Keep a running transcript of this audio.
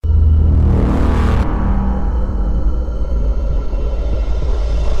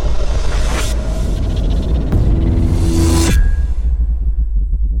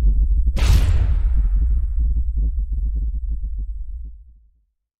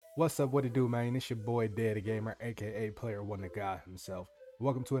What's up, what it do, man? It's your boy Daddy Gamer, aka Player One, the guy himself.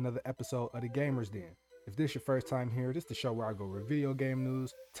 Welcome to another episode of the Gamers Den. If this your first time here, this is the show where I go over video game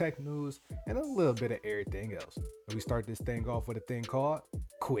news, tech news, and a little bit of everything else. And we start this thing off with a thing called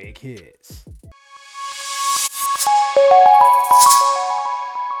Quick Hits.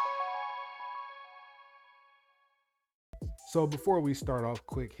 So before we start off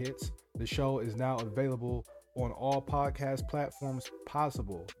Quick Hits, the show is now available on all podcast platforms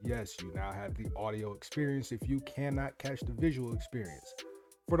possible. Yes, you now have the audio experience if you cannot catch the visual experience.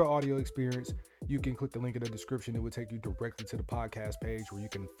 For the audio experience, you can click the link in the description. It will take you directly to the podcast page where you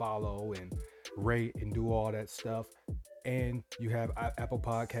can follow and rate and do all that stuff. And you have Apple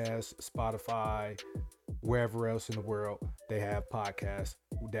Podcasts, Spotify, wherever else in the world they have podcasts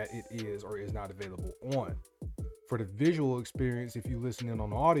that it is or is not available on. For the visual experience, if you listen in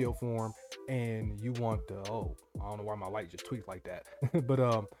on audio form and you want the, I don't know why my light just tweaked like that. But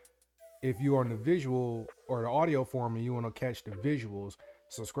if you are in the visual or the audio form and you want to catch the visuals,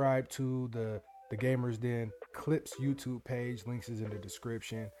 subscribe to the Gamers Den Clips YouTube page. Links is in the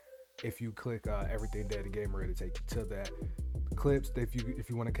description. If you click everything Daddy Gamer, it'll take you to that. Clips, if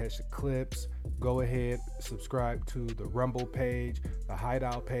you want to catch the clips, go ahead, subscribe to the Rumble page, the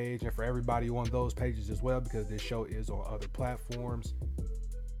Hideout page, and for everybody on those pages as well, because this show is on other platforms.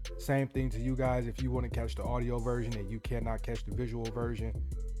 Same thing to you guys. If you want to catch the audio version and you cannot catch the visual version,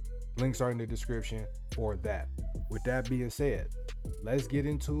 links are in the description for that. With that being said, let's get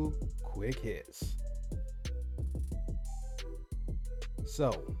into Quick Hits.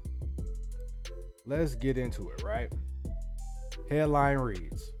 So let's get into it, right? Headline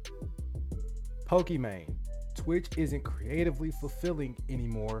reads, Pokimane, Twitch isn't creatively fulfilling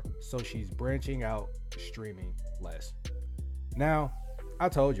anymore, so she's branching out, streaming less. Now, I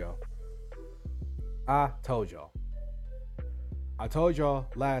told y'all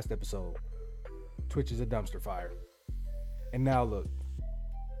last episode, Twitch is a dumpster fire. And now look,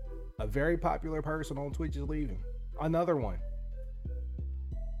 a very popular person on Twitch is leaving. Another one.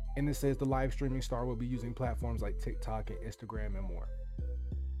 And it says the live streaming star will be using platforms like TikTok and Instagram and more.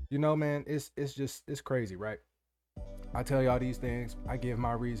 You know, man, it's crazy, right? I tell y'all these things, I give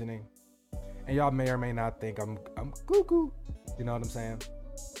my reasoning, and y'all may or may not think I'm cuckoo. You know what I'm saying?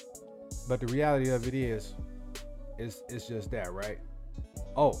 But the reality of it is, it's just that, right?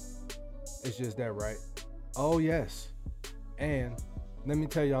 Oh, it's just that, right? Oh yes. And let me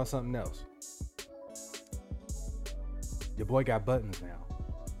tell y'all something else. Your boy got buttons now.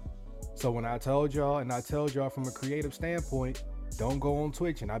 So when I told y'all, and I told y'all from a creative standpoint, don't go on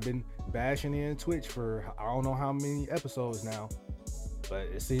Twitch. And I've been bashing in Twitch for I don't know how many episodes now. But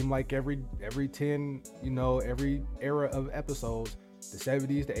it seemed like every 10, every era of episodes, the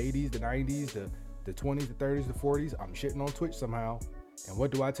 70s, the 80s, the 90s, the 20s, the 30s, the 40s, I'm shitting on Twitch somehow. And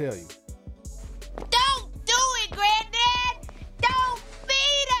what do I tell you? Don't do it, Granddad! Don't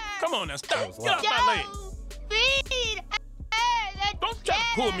feed her! Come on now, stop. was Get loud. off my leg. Don't feed her! Don't try to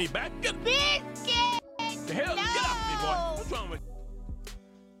pull me back. Get Biscuit! the hell. No! Get off me, boy. What's wrong with you?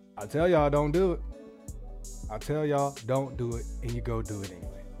 I tell y'all don't do it. I tell y'all don't do it, and you go do it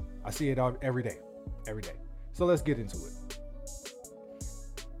anyway. I see it every day. So let's get into it.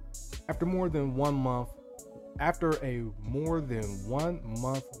 After a more than 1 month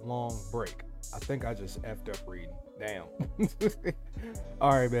long break, I think I just effed up reading. Damn.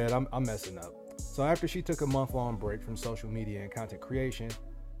 All right, man, I'm messing up. So after she took a month-long break from social media and content creation,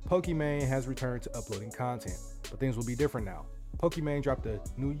 Pokimane has returned to uploading content, but things will be different now. Pokimane dropped a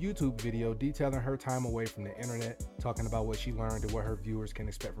new YouTube video detailing her time away from the internet, talking about what she learned and what her viewers can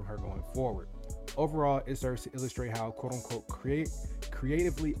expect from her going forward. Overall, it serves to illustrate how quote-unquote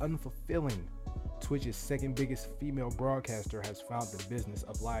creatively unfulfilling Twitch's second biggest female broadcaster has found the business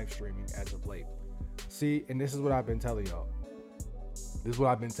of live streaming as of late. See, and this is what I've been telling y'all.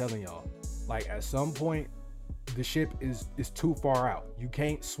 Like, at some point, the ship is too far out. You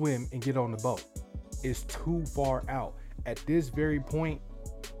can't swim and get on the boat. It's too far out. At this very point,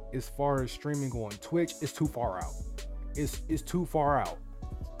 as far as streaming on Twitch, it's too far out. It's too far out.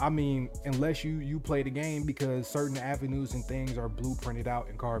 I mean, unless you play the game, because certain avenues and things are blueprinted out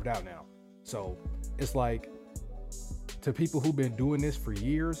and carved out now. So it's like, to people who've been doing this for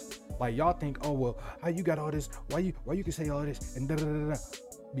years, like, y'all think, oh well, how you got all this? Why you can say all this and da da da da?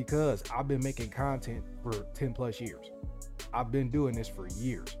 Because I've been making content for 10 plus years. I've been doing this for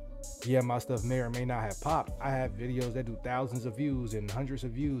years. Yeah, my stuff may or may not have popped. I have videos that do thousands of views and hundreds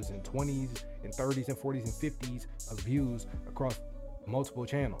of views and 20s and 30s and 40s and 50s of views across multiple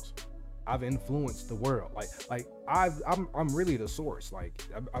channels. I've influenced the world. I'm really the source. Like,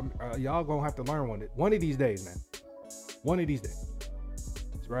 y'all gonna have to learn one of these days, man. One of these days.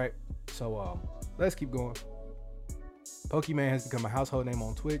 right? So let's keep going. Pokimane has become a household name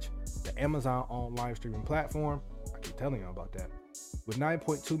on Twitch, the Amazon-owned live streaming platform. I keep telling you about that. With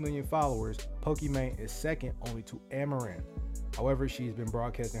 9.2 million followers, Pokimane is second only to Amaranth. However, she's been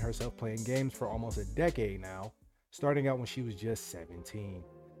broadcasting herself playing games for almost a decade now, starting out when she was just 17.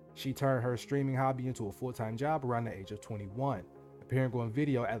 She turned her streaming hobby into a full-time job around the age of 21, appearing on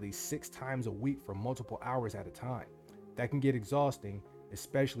video at least 6 times a week for multiple hours at a time. That can get exhausting,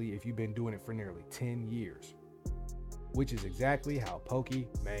 especially if you've been doing it for nearly 10 years. Which is exactly how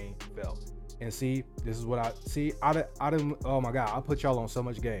Pokimane felt. And see, this is what I see. I didn't. Oh my God, I put y'all on so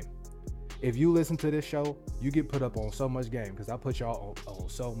much game. If you listen to this show, you get put up on so much game because I put y'all on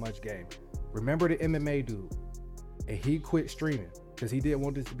so much game. Remember the MMA dude, and he quit streaming because he didn't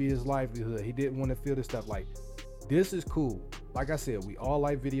want this to be his livelihood. He didn't want to feel this stuff. Like, this is cool. Like I said, we all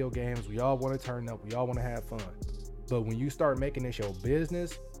like video games. We all want to turn up. We all want to have fun. But when you start making this your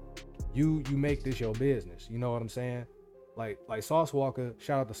business, you make this your business. You know what I'm saying? Like Sauce Walker,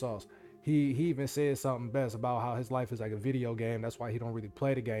 shout out to Sauce. He even said something best about how his life is like a video game. That's why he don't really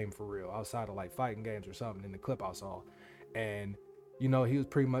play the game for real outside of like fighting games or something in the clip I saw. And, you know, he was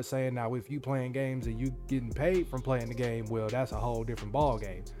pretty much saying, now if you playing games and you getting paid from playing the game, well, that's a whole different ball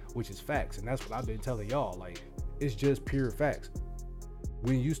game, which is facts. And that's what I've been telling y'all. Like, it's just pure facts.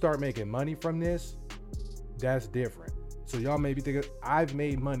 When you start making money from this, that's different. So y'all may be thinking, I've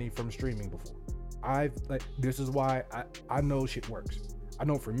made money from streaming before. This is why I know shit works. I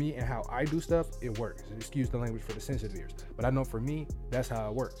know for me and how I do stuff, it works. Excuse the language for the sensitive ears, but I know for me, that's how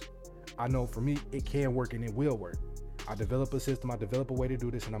it works. I know for me, it can work and it will work. I develop a system, I develop a way to do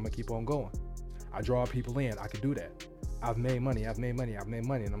this, and I'm gonna keep on going. I draw people in, I can do that. I've made money,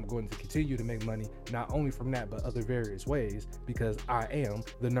 and I'm going to continue to make money, not only from that, but other various ways, because I am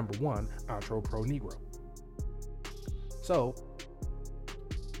the #1 Entrepro Negro. So,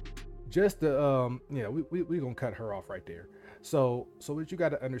 just to, we gonna cut her off right there. So what you got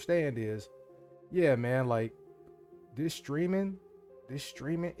to understand is, yeah, man, like this streaming ish,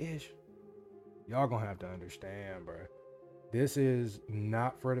 y'all gonna have to understand, bro. This is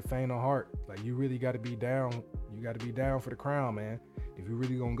not for the faint of heart. Like, you really got to be down. You got to be down for the crown, man. If you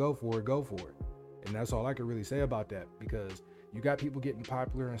really gonna go for it, go for it. And that's all I can really say about that, because you got people getting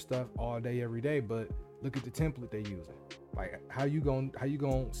popular and stuff all day, every day, but look at the template they using. Like, how you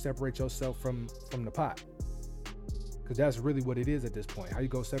gonna separate yourself from the pot? Because that's really what it is at this point. How you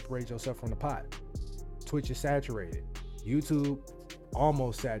gonna separate yourself from the pot? Twitch is saturated. YouTube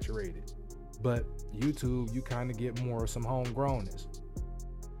almost saturated. But YouTube, you kind of get more of some homegrownness.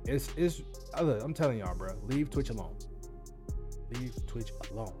 I'm telling y'all, bro, leave Twitch alone. Leave Twitch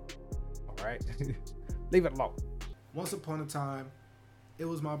alone. All right? Leave it alone. Once upon a time, it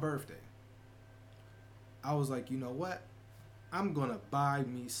was my birthday. I was like, you know what? I'm gonna buy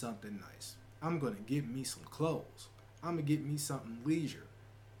me something nice. I'm gonna get me some clothes. I'm gonna get me something leisure.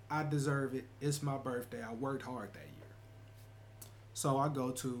 I deserve it. It's my birthday. I worked hard that year. So I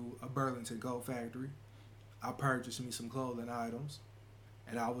go to a Burlington Coat Factory. I purchased me some clothing items,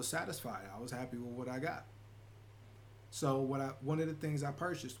 and I was satisfied. I was happy with what I got. So one of the things I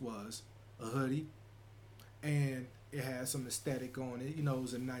purchased was a hoodie, and it had some aesthetic on it. You know, it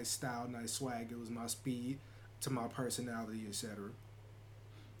was a nice style, nice swag. It was my speed to my personality, etc.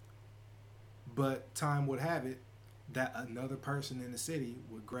 But time would have it that another person in the city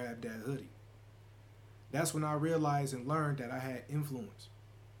would grab that hoodie. That's when I realized and learned that I had influence.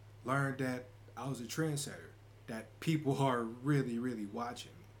 Learned that I was a trendsetter, that people are really, really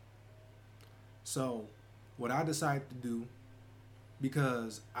watching me. So what I decided to do,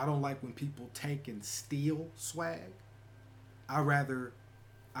 because I don't like when people take and steal swag,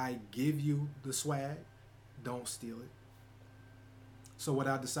 I give you the swag, don't steal it. So what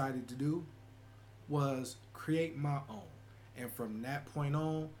I decided to do was create my own. And from that point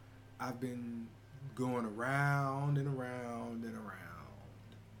on, I've been going around and around and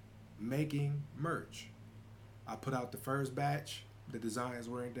around making merch. I put out the first batch, the designs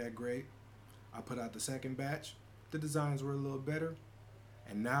weren't that great. I put out the second batch, the designs were a little better.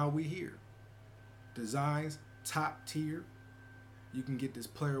 And now we here. Designs top tier. You can get this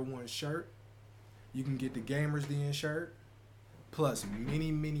Player One shirt. You can get the Gamers Den shirt. Plus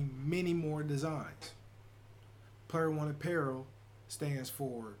many, many, many more designs. Player One Apparel stands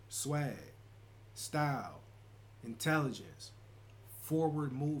for swag, style, intelligence,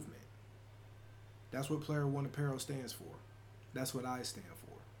 forward movement. That's what Player One Apparel stands for. That's what I stand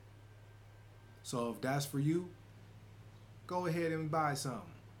for. So if that's for you, go ahead and buy something.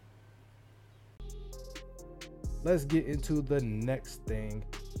 Let's get into the next thing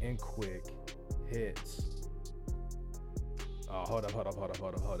in quick hits. Oh, hold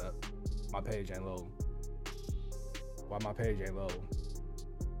up. My page ain't loading. Why my page ain't loading?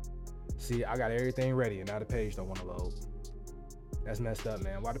 See, I got everything ready and now the page don't want to load. That's messed up,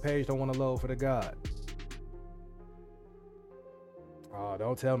 man. Why the page don't want to load for the God? Oh,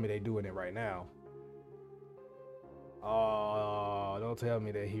 don't tell me they doing it right now. Oh, don't tell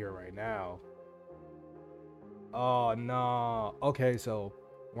me they're here right now. Oh, no. Okay, so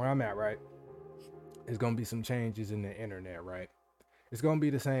where I'm at, right? It's going to be some changes in the internet, right? It's going to be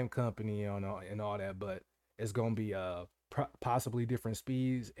the same company and all that, but it's going to be possibly different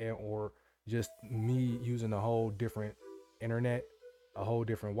speeds and or just me using a whole different internet, a whole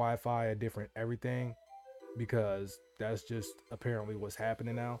different Wi-Fi, a different everything, because that's just apparently what's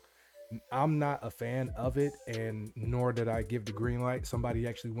happening now. I'm not a fan of it, and nor did I give the green light. Somebody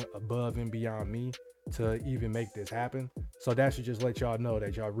actually went above and beyond me to even make this happen. So that should just let y'all know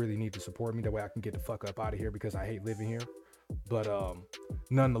that y'all really need to support me. That way I can get the fuck up out of here because I hate living here. But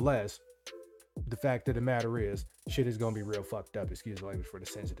nonetheless, the fact of the matter is, shit is gonna be real fucked up. Excuse the language for the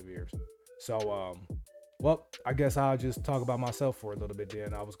sensitive ears. So, well, I guess I'll just talk about myself for a little bit.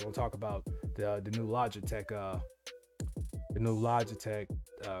 Then I was gonna talk about the new Logitech,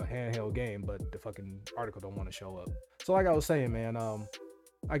 handheld game, but the fucking article don't want to show up. So, like I was saying, man,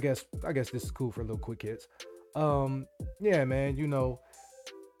 I guess this is cool for little quick hits. Yeah, man, you know,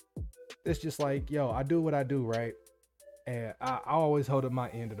 it's just like, yo, I do what I do, right? And I always hold up my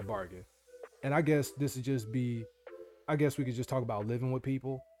end of the bargain. And I guess we could just talk about living with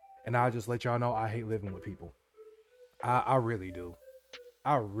people. And I'll just let y'all know I hate living with people. I really do.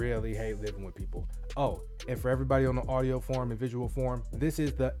 I really hate living with people. Oh, and for everybody on the audio form and visual form, this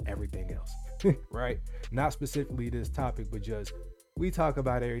is the everything else, right? Not specifically this topic, but just we talk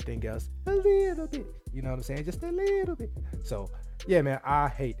about everything else a little bit. You know what I'm saying? Just a little bit. So, yeah, man, I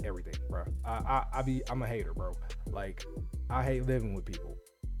hate everything, bro. I'm a hater, bro. Like, I hate living with people.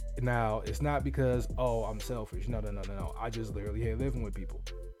 Now, it's not because, oh, I'm selfish. No. I just literally hate living with people.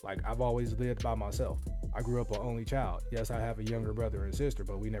 Like, I've always lived by myself. I grew up an only child. Yes, I have a younger brother and sister,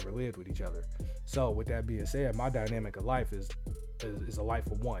 but we never lived with each other. So with that being said, my dynamic of life is a life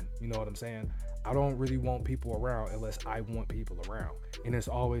of one. You know what I'm saying? I don't really want people around unless I want people around. And it's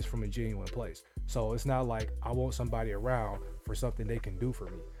always from a genuine place. So it's not like I want somebody around for something they can do for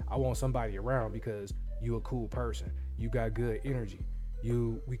me. I want somebody around because you a cool person. You got good energy.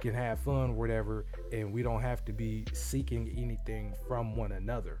 We can have fun, whatever, and we don't have to be seeking anything from one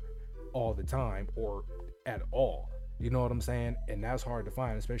another all the time or at all. You know what I'm saying? And that's hard to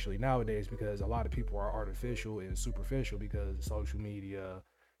find, especially nowadays, because a lot of people are artificial and superficial because of social media,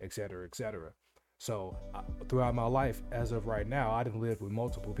 etc., etc. So throughout my life, as of right now, I done lived with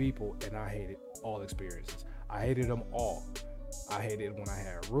multiple people and I hated all experiences. I hated them all. I hated when I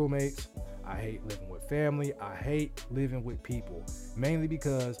had roommates. I hate living with family. I hate living with people, mainly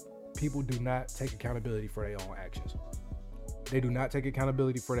because people do not take accountability for their own actions. They do not take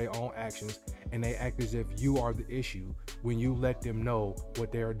accountability for their own actions, and they act as if you are the issue when you let them know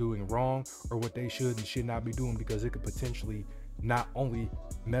what they are doing wrong or what they should and should not be doing, because it could potentially not only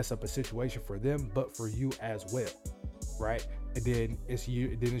mess up a situation for them, but for you as well, right? And then it's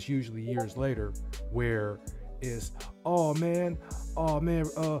usually years later where it's, oh man,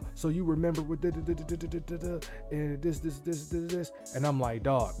 so you remember what and this, and I'm like,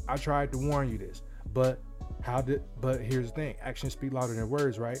 dog, I tried to warn you this, but here's the thing, actions speak louder than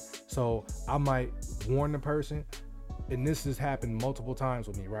words, right? So I might warn the person, and this has happened multiple times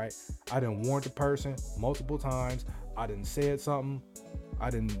with me, right? I done warned the person multiple times, I done said something,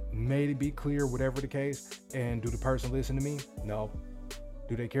 I done made it be clear, whatever the case, and do the person listen to me? No.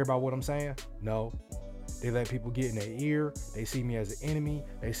 Do they care about what I'm saying? No. They let people get in their ear. They see me as an enemy.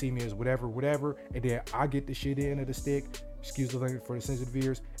 They see me as whatever. And then I get the shit end of the stick. Excuse the language for the sensitive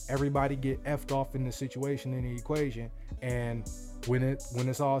ears. Everybody get effed off in the situation, in the equation. And when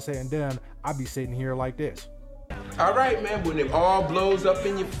it's all said and done, I be sitting here like this. All right, man. When it all blows up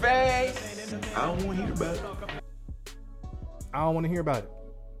in your face, I don't want to hear about it. I don't want to hear about it.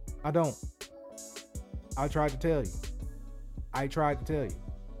 I don't. I tried to tell you.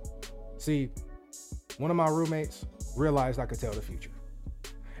 See, one of my roommates realized I could tell the future.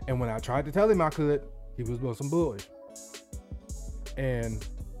 And when I tried to tell him I could, he was doing some bullshit. And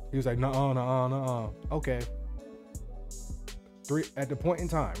he was like, nuh-uh. Okay. At the point in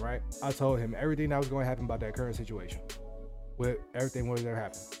time, right, I told him everything that was going to happen about that current situation. With everything what was going to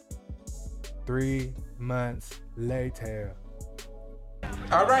happen. 3 months later.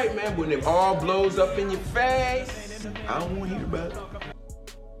 All right, man, when it all blows up in your face, I don't want to hear about it.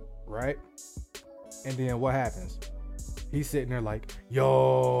 Right? And then what happens? He's sitting there like,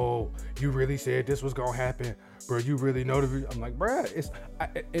 yo, you really said this was gonna happen. bro, you really know the video? I'm like, bro,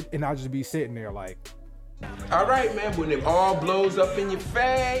 and I'll just be sitting there like, all right, man, when it all blows up in your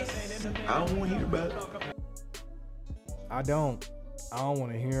face, I don't want to hear about it. I don't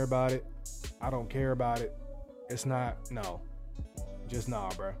want to hear about it. I don't care about it. It's not, no. Just nah,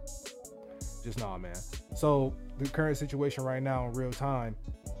 bro. Just nah, man. So the current situation right now in real time,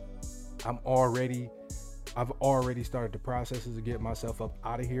 I've already started the processes of getting myself up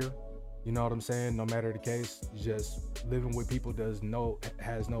out of here. You know what I'm saying? No matter the case, just living with people has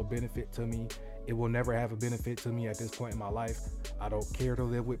no benefit to me. It will never have a benefit to me at this point in my life. I don't care to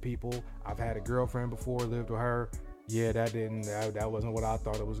live with people. I've had a girlfriend before, lived with her. Yeah, that wasn't what I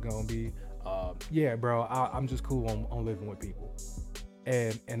thought it was gonna be. Yeah, bro, I'm just cool on living with people.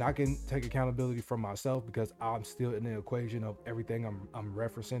 And I can take accountability for myself because I'm still in the equation of everything I'm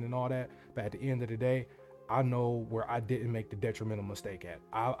referencing and all that. But at the end of the day, I know where I didn't make the detrimental mistake at.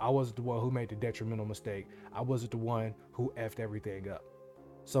 I wasn't the one who made the detrimental mistake. I wasn't the one who effed everything up.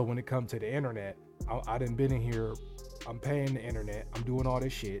 So when it comes to the internet, I done been in here, I'm paying the internet, I'm doing all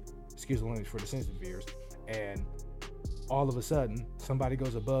this shit, excuse the language for the sensitive ears, and all of a sudden, somebody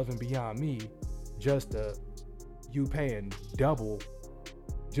goes above and beyond me just to, you paying double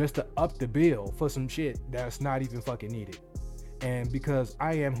just to up the bill for some shit that's not even fucking needed. And because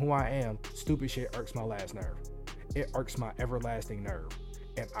I am who I am, stupid shit irks my last nerve. It irks my everlasting nerve.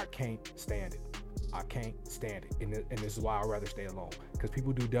 And I can't stand it. I can't stand it. And this is why I'd rather stay alone. Because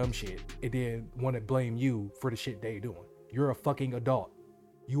people do dumb shit and then want to blame you for the shit they doing. You're a fucking adult.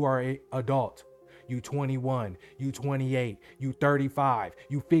 You are a adult. You 21, you 28, you 35,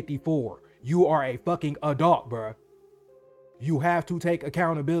 you 54. You are a fucking adult, bruh. You have to take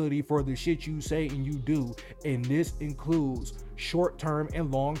accountability for the shit you say and you do. And this includes short-term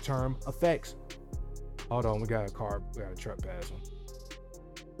and long-term effects. Hold on, we got a truck passing.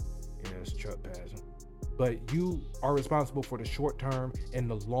 Yeah, it's a truck passing. But you are responsible for the short-term and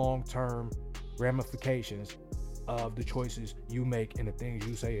the long-term ramifications of the choices you make and the things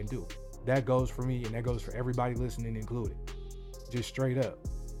you say and do. That goes for me and that goes for everybody listening included. Just straight up.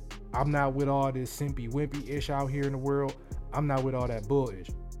 I'm not with all this simpy wimpy ish out here in the world. I'm not with all that bullish.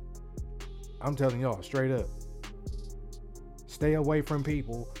 I'm telling y'all straight up. Stay away from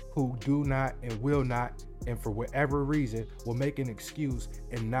people who do not and will not, and for whatever reason, will make an excuse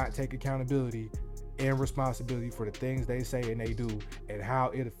and not take accountability and responsibility for the things they say and they do and how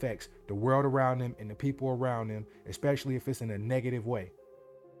it affects the world around them and the people around them, especially if it's in a negative way.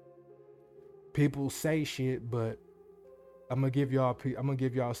 People say shit, but I'm gonna give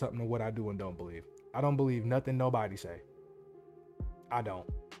y'all something of what I do and don't believe. I don't believe nothing nobody say. I don't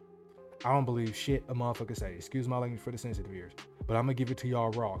believe shit a motherfucker say. Excuse my language for the sensitive ears, but I'm gonna give it to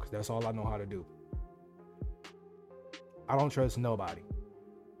y'all raw because that's all I know how to do. I don't trust nobody.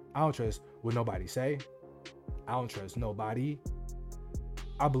 I don't trust what nobody say. I don't trust nobody.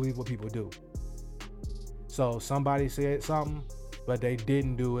 I believe what people do. So somebody said something, but they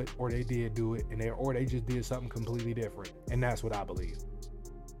didn't do it, or they did do it, or they just did something completely different, and that's what I believe.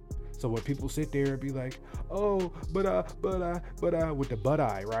 So when people sit there and be like, oh, but with the but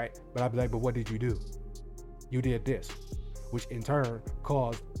I, right? But I'd be like, but what did you do? You did this, which in turn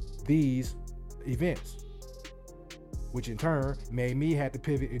caused these events, which in turn made me have to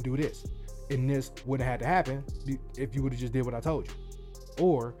pivot and do this. And this wouldn't have had to happen if you would have just did what I told you.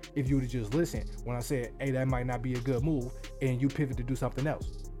 Or if you would have just listened when I said, hey, that might not be a good move, and you pivot to do something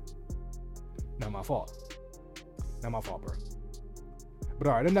else. Not my fault. Not my fault, bro. But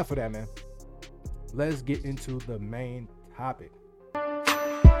all right, enough of that, man. Let's get into the main topic.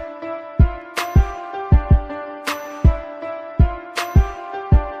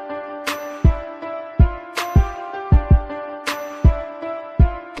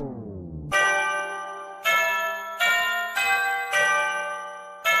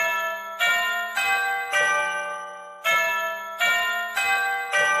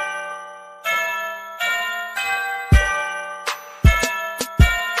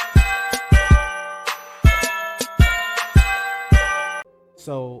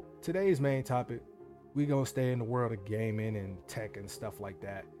 So today's main topic, we're going to stay in the world of gaming and tech and stuff like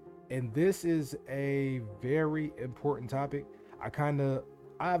that. And this is a very important topic. I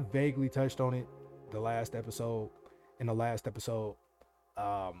vaguely touched on it in the last episode.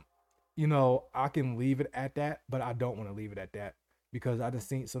 I can leave it at that, but I don't want to leave it at that because I just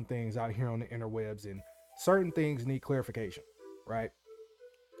seen some things out here on the interwebs and certain things need clarification, right?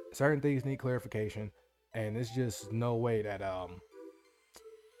 Certain things need clarification, and it's just no way that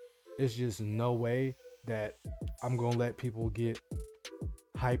I'm gonna let people get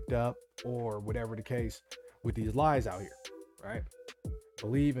hyped up or whatever the case with these lies out here, right?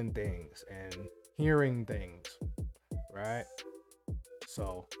 Believing things and hearing things right?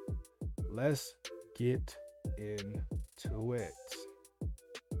 So let's get into it.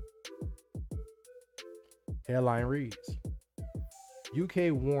 Headline reads,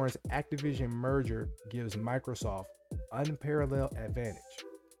 UK warns Activision merger gives Microsoft unparalleled advantage.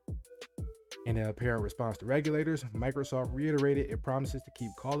 In an apparent response to regulators, Microsoft reiterated it promises to keep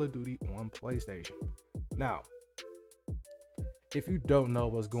Call of Duty on PlayStation. Now, if you don't know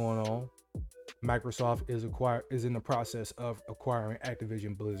what's going on, Microsoft is in the process of acquiring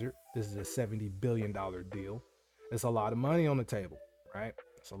Activision Blizzard. This is a $70 billion deal. It's a lot of money on the table, right?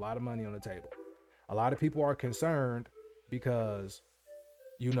 It's a lot of money on the table. A lot of people are concerned because,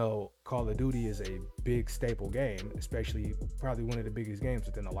 you know, Call of Duty is a big staple game, especially probably one of the biggest games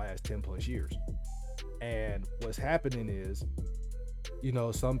within the last 10 plus years. And what's happening is, you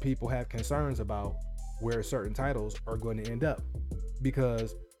know, some people have concerns about where certain titles are going to end up,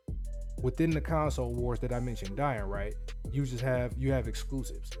 because within the console wars that I mentioned dying, right, you have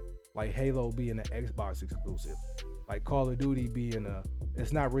exclusives, like Halo being an Xbox exclusive, like Call of Duty being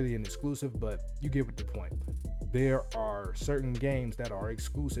it's not really an exclusive, but you get the point. There are certain games that are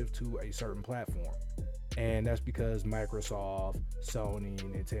exclusive to a certain platform, and that's because Microsoft, Sony,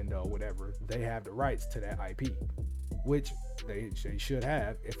 Nintendo, whatever, they have the rights to that IP, which they should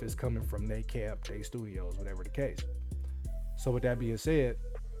have if it's coming from their camp, their studios, whatever the case. So with that being said,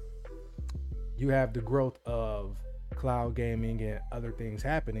 you have the growth of cloud gaming and other things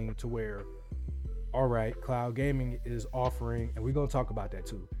happening to where, all right, cloud gaming is offering, and we're going to talk about that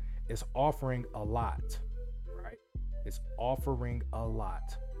too, it's offering a lot, right? It's offering a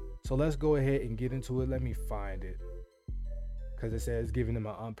lot. So let's go ahead and get into it. Let me find it, because it says giving them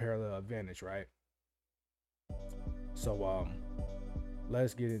an unparalleled advantage, right? So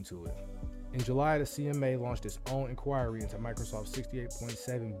let's get into it. In July, the CMA launched its own inquiry into Microsoft's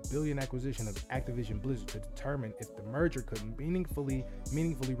 $68.7 billion acquisition of Activision Blizzard to determine if the merger could meaningfully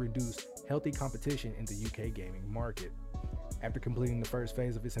reduce healthy competition in the UK gaming market. After completing the first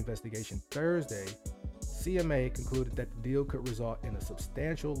phase of its investigation Thursday, CMA concluded that the deal could result in a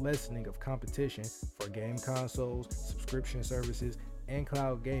substantial lessening of competition for game consoles, subscription services, and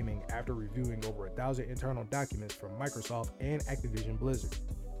cloud gaming after reviewing over 1,000 internal documents from Microsoft and Activision Blizzard.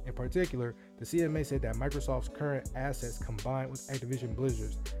 In particular, the CMA said that Microsoft's current assets combined with Activision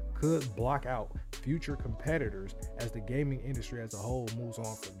Blizzard's could block out future competitors as the gaming industry as a whole moves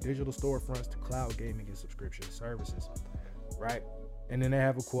on from digital storefronts to cloud gaming and subscription services, right? And then they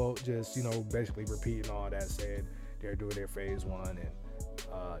have a quote just, you know, basically repeating all that, saying they're doing their phase one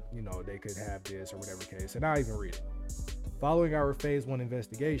and, you know, they could have this or whatever case. And I'll even read it. Following our phase one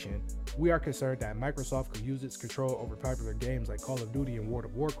investigation, we are concerned that Microsoft could use its control over popular games like Call of Duty and World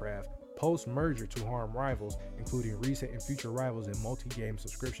of Warcraft post-merger to harm rivals, including recent and future rivals in multi-game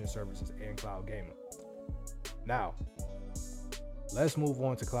subscription services and cloud gaming. Now, let's move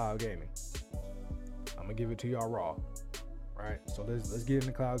on to cloud gaming. I'm gonna give it to y'all raw, right? So let's get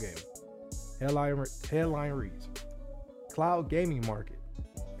into cloud gaming. Headline reads, cloud gaming market,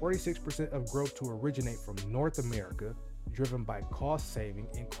 46% of growth to originate from North America, driven by cost saving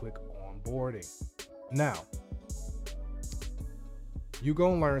and quick onboarding. Now, you're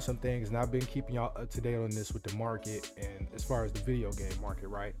gonna learn some things, and I've been keeping y'all up to date on this with the market and as far as the video game market,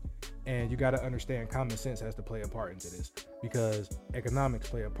 right? And you got to understand common sense has to play a part into this, because economics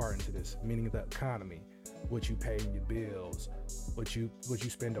play a part into this, meaning the economy, what you pay in your bills, what you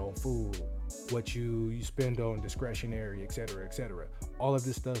spend on food, what you spend on discretionary, etc., etc. All of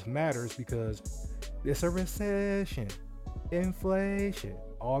this stuff matters because it's a recession, inflation,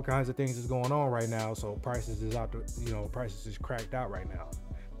 all kinds of things is going on right now. So prices is cracked out right now.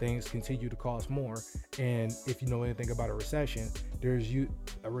 Things continue to cost more. And if you know anything about a recession,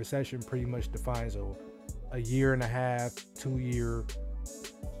 a recession pretty much defines a year and a half, 2 year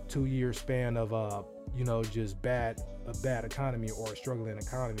span of just a bad economy or a struggling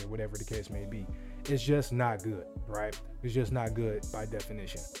economy, whatever the case may be. It's just not good, right? It's just not good by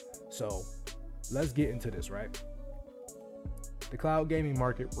definition. So let's get into this, right? The cloud gaming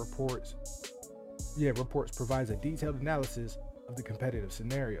market reports provides a detailed analysis of the competitive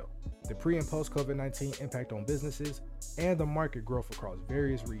scenario, the pre and post COVID-19 impact on businesses, and the market growth across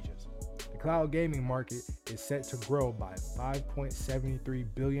various regions. The cloud gaming market is set to grow by $5.73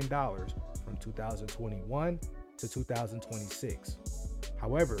 billion from 2021 to 2026.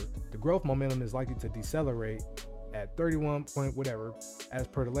 However, the growth momentum is likely to decelerate at 31 point whatever, as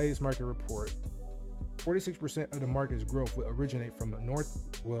per the latest market report. 46% of the market's growth will originate from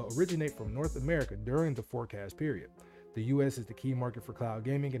North America during the forecast period. The US is the key market for cloud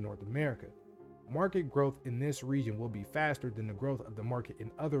gaming in North America. Market growth in this region will be faster than the growth of the market in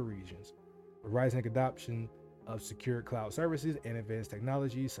other regions. The rising adoption of secure cloud services and advanced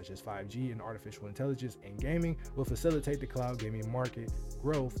technologies such as 5G and artificial intelligence in gaming will facilitate the cloud gaming market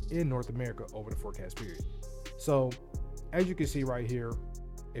growth in North America over the forecast period. So, as you can see right here,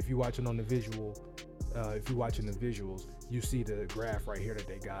 if you're watching on the visual, you see the graph right here that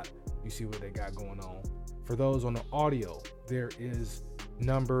they got. You see what they got going on. For those on the audio, there is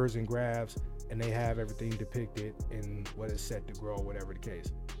numbers and graphs, and they have everything depicted in what is set to grow, whatever the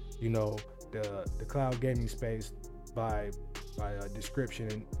case. You know, the cloud gaming space by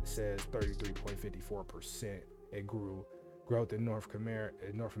description says 33.54%. It grew. Growth in North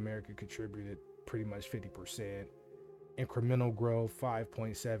America contributed pretty much 50%. Incremental growth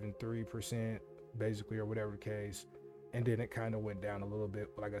 5.73%, basically, or whatever the case. And then it kind of went down a little bit,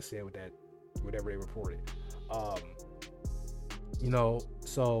 like I said, with that, whatever they reported. You know,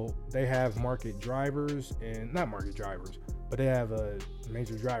 so they have market drivers and not market drivers, but they have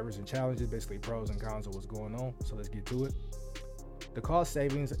major drivers and challenges, basically pros and cons of what's going on. So let's get to it. The cost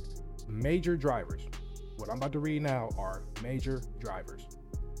savings, major drivers. What I'm about to read now are major drivers.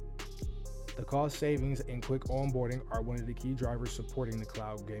 The cost savings and quick onboarding are one of the key drivers supporting the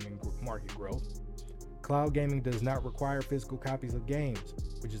cloud gaming market growth. Cloud gaming does not require physical copies of games,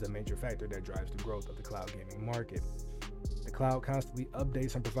 which is a major factor that drives the growth of the cloud gaming market. The cloud constantly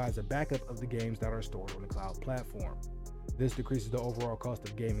updates and provides a backup of the games that are stored on the cloud platform. This decreases the overall cost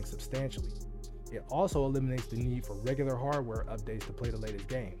of gaming substantially. It also eliminates the need for regular hardware updates to play the latest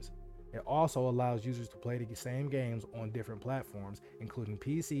games. It also allows users to play the same games on different platforms, including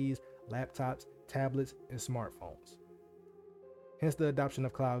PCs, laptops, tablets, and smartphones. Hence, the adoption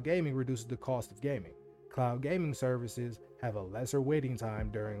of cloud gaming reduces the cost of gaming. Cloud gaming services have a lesser waiting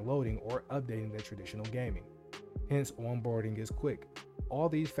time during loading or updating than traditional gaming. Hence, onboarding is quick. All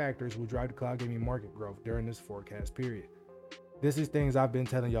these factors will drive the cloud gaming market growth during this forecast period. This is things I've been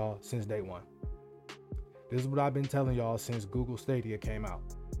telling y'all since day one. This is what I've been telling y'all since Google Stadia came out.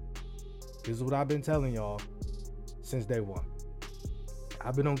 This is what I've been telling y'all since day one.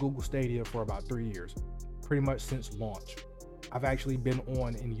 I've been on Google Stadia for about 3 years, pretty much since launch. I've actually been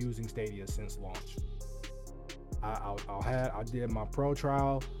on and using Stadia since launch. I did my pro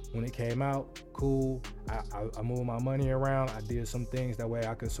trial when it came out. Cool. I moved my money around. I did some things that way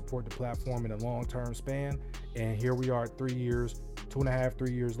I could support the platform in a long-term span. And here we are 3 years, 2.5,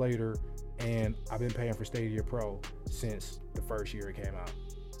 3 years later, and I've been paying for Stadia Pro since the first year it came out.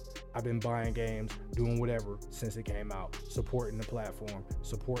 I've been buying games, doing whatever since it came out, supporting the platform,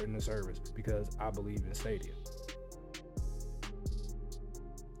 supporting the service, because I believe in Stadia.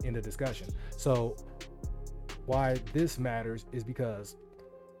 End of discussion. So why this matters is because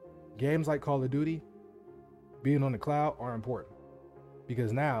games like Call of Duty being on the cloud are important,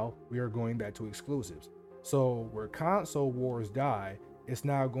 because now we are going back to exclusives. So where console wars die, it's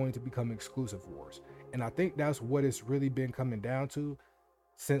now going to become exclusive wars. And I think that's what it's really been coming down to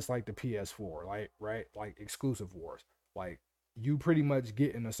since like the PS4, like exclusive wars. Like, you pretty much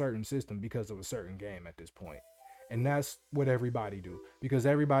get in a certain system because of a certain game at this point. And that's what everybody do, because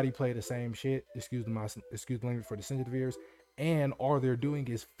everybody play the same shit, excuse the language for the sensitive ears, and all they're doing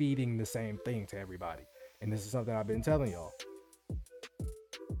is feeding the same thing to everybody. And this is something I've been telling y'all.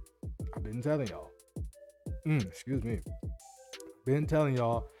 Been telling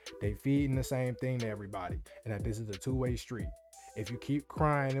y'all they feeding the same thing to everybody, and that this is a two-way street. If you keep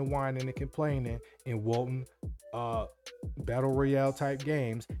crying and whining and complaining and wanting battle royale type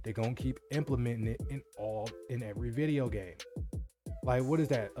games, they're gonna keep implementing it in every video game. Like, what is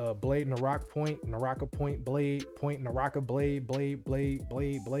that? Blade Naraka Point, Naraka Point Blade, Point Naraka Blade, Blade.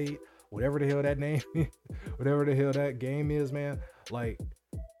 Whatever the hell that name, whatever the hell that game is, man. Like,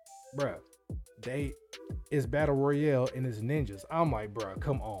 bruh, it's battle royale and it's ninjas. I'm like, bruh,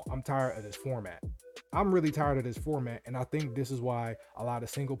 come on. I'm tired of this format. I'm really tired of this format, and I think this is why a lot of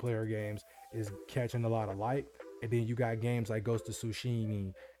single player games is catching a lot of light. And then you got games like Ghost of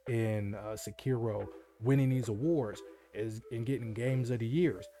Tsushima and Sekiro winning these awards and getting games of the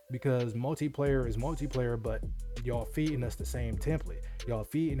years, because multiplayer is multiplayer, but y'all feeding us the same template. Y'all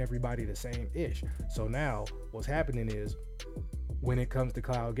feeding everybody the same ish. So now what's happening is, when it comes to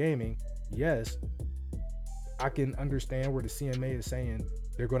cloud gaming, yes, I can understand where the CMA is saying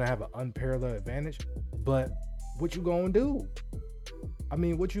they're going to have an unparalleled advantage, but what you going to do? I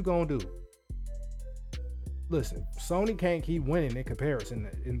mean, what you going to do? Listen, Sony can't keep winning in comparison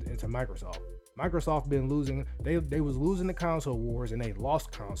into Microsoft. Microsoft been losing. They was losing the console wars, and they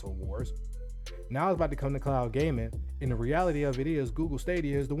lost console wars. Now it's about to come to cloud gaming, and the reality of it is Google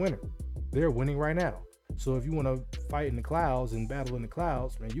Stadia is the winner. They're winning right now. So if you want to fight in the clouds and battle in the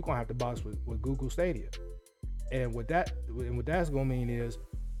clouds, man, you're going to have to box with Google Stadia. And what that's going to mean is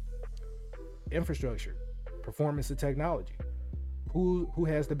infrastructure. performance and technology. Who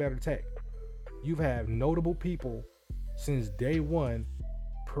has the better tech? You've had notable people since day one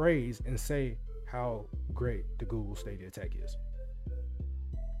praise and say how great the Google Stadia tech is.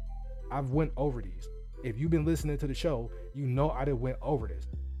 I've went over these. If you've been listening to the show, you know I done went over this.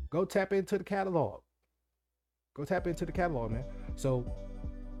 Go tap into the catalog. Man. So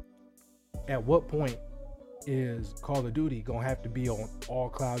at what point is Call of Duty gonna have to be on all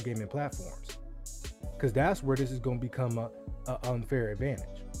cloud gaming platforms? Because that's where this is gonna become a unfair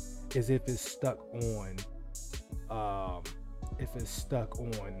advantage. Is if it's stuck on xCloud. If it's stuck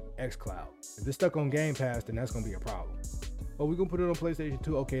on Game Pass, then that's gonna be a problem. But we're gonna put it on PlayStation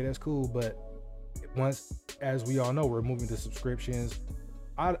 2. Okay, that's cool. But once, as we all know, we're moving to subscriptions.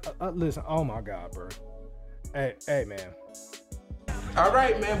 I listen. Oh my God, bro. Hey, man. All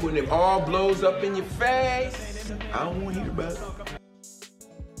right, man, when it all blows up in your face, I don't want to hear about it.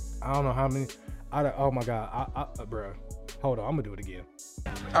 I don't know how many. Oh my God, bro. Hold on, I'm gonna do it again.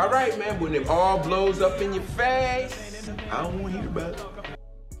 All right, man, when it all blows up in your face, I don't want to hear about it.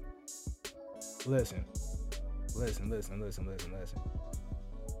 Listen.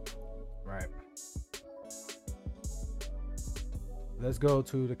 Right. Let's go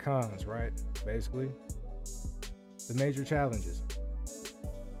to the cons, right? Basically, the major challenges.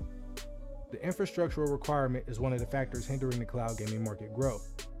 The infrastructural requirement is one of the factors hindering the cloud gaming market growth.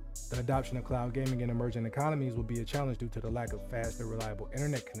 The adoption of cloud gaming in emerging economies will be a challenge due to the lack of fast and reliable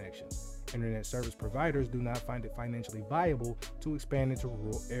internet connections. Internet service providers do not find it financially viable to expand into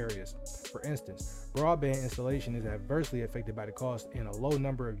rural areas. For instance, broadband installation is adversely affected by the cost and a low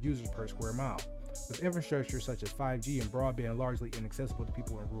number of users per square mile. With infrastructure such as 5G and broadband largely inaccessible to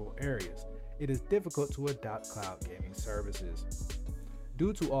people in rural areas, it is difficult to adopt cloud gaming services.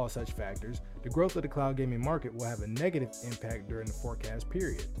 Due to all such factors, the growth of the cloud gaming market will have a negative impact during the forecast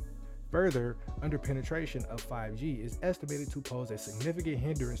period. Further, underpenetration of 5G is estimated to pose a significant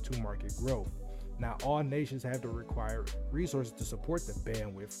hindrance to market growth. Not all nations have the required resources to support the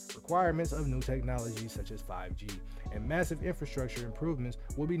bandwidth requirements of new technologies such as 5G, and massive infrastructure improvements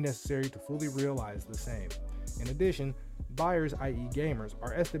will be necessary to fully realize the same. In addition, buyers, i.e. gamers,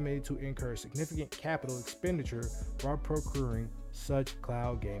 are estimated to incur significant capital expenditure while procuring such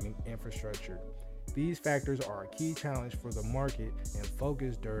cloud gaming infrastructure. These factors are a key challenge for the market and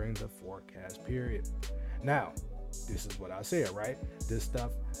focus during the forecast period. Now, this is what I said, right? This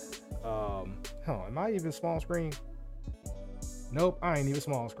stuff, am I even small screen? Nope, I ain't even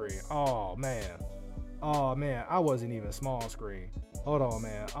small screen. Oh man, I wasn't even small screen. Hold on,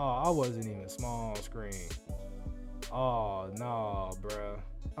 man. I wasn't even small screen. Oh, no, bruh.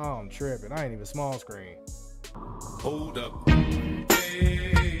 I'm tripping. I ain't even small screen. Hold up.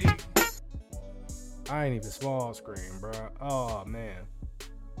 Hey. I ain't even small screen, bruh. Oh, man.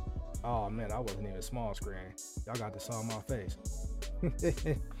 I wasn't even small screen. Y'all got to see my face.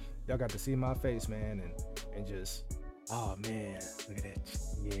 Y'all got to see my face, man, and just, oh, man. Look at that.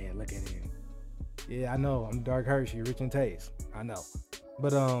 Yeah, look at him. Yeah, I know. I'm Dark Hershey, rich in taste. I know.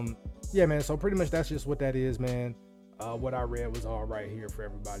 But, yeah, man. So pretty much that's just what that is, man. What I read was all right here for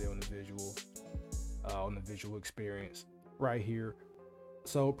everybody on the visual experience right here.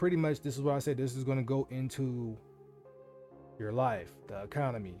 So pretty much this is what I said. This is going to go into your life, the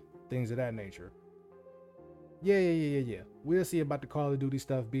economy, things of that nature. Yeah. We'll see about the Call of Duty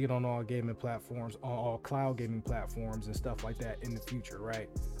stuff being on all gaming platforms, on all cloud gaming platforms and stuff like that in the future, right?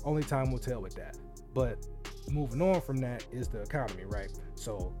 Only time will tell with that. But moving on from that is the economy, right?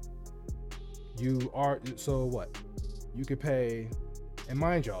 So what? You could pay, and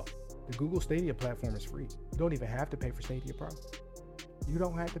mind y'all, the Google Stadia platform is free. You don't even have to pay for Stadia Pro. You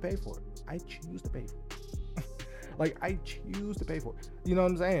don't have to pay for it. I choose to pay for it. I choose to pay for it. You know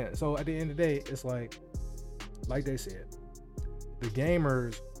what I'm saying? So at the end of the day, it's like they said, the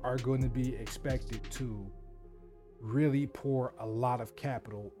gamers are going to be expected to really pour a lot of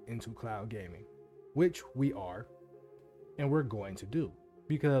capital into cloud gaming, which we are, and we're going to do.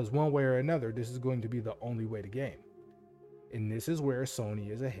 Because one way or another, this is going to be the only way to game. And this is where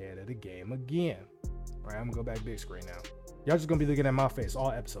Sony is ahead of the game again. All right, I'm gonna go back big screen now. Y'all just gonna be looking at my face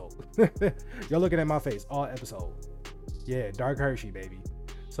all episode. Y'all looking at my face all episode. Yeah, Dark Hershey, baby.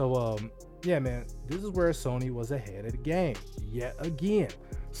 So, yeah, man, this is where Sony was ahead of the game yet again.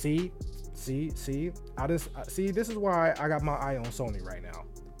 See, this is why I got my eye on Sony right now.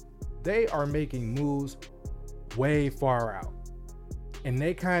 They are making moves way far out, and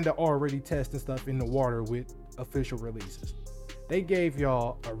they kind of already testing stuff in the water with official releases. They gave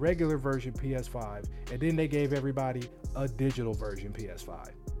y'all a regular version PS5, and then they gave everybody a digital version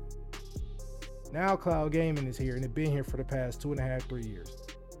PS5. Now cloud gaming is here, and it's been here for the past 2.5-3 years.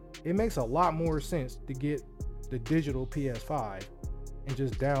 it makes a lot more sense to get the digital PS5 and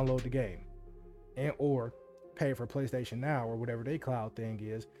just download the game, and or pay for PlayStation Now or whatever their cloud thing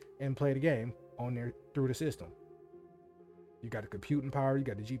is and play the game on there through the system. You got the computing power, you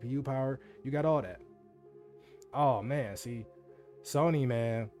got the GPU power, you got all that. Oh man, see, Sony,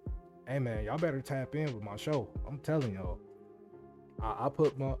 man, hey man, y'all better tap in with my show. I'm telling y'all, I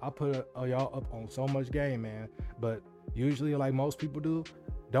put y'all up on so much game, man. But usually, like most people do,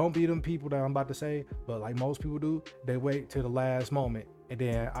 don't be them people that I'm about to say, but like most people do, they wait till the last moment, and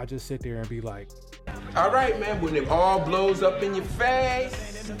then I just sit there and be like, all right, man, when it all blows up in your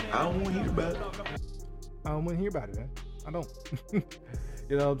face, I don't want to hear about it. I don't want to hear about it, man. I don't.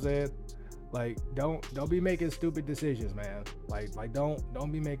 You know what I'm saying? Like, don't be making stupid decisions, man. Like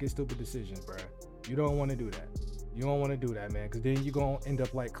don't be making stupid decisions, bro. You don't want to do that. You don't want to do that, man, because then you're going to end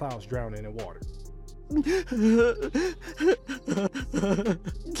up like Klaus drowning in water.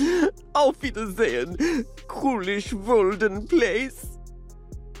 Auf Wiedersehen, coolish golden place.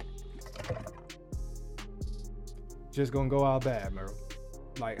 Just gonna go out bad, bro.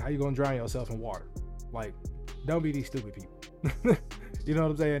 Like, how you gonna drown yourself in water? Like, don't be these stupid people. You know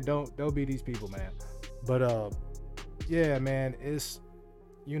what I'm saying? Don't be these people, man. But yeah, man, it's,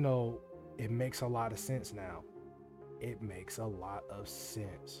 you know, it makes a lot of sense now. It makes a lot of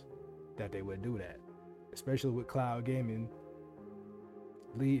sense that they would do that, especially with cloud gaming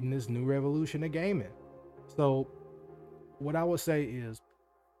leading this new revolution of gaming. So what I would say is,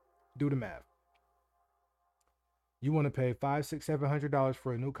 do the math. You want to pay $500, $600, $700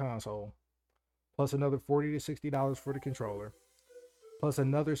 for a new console, plus another $40 to $60 for the controller, plus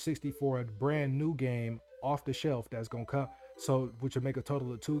another $60 for a brand new game off the shelf that's gonna come. So, which would make a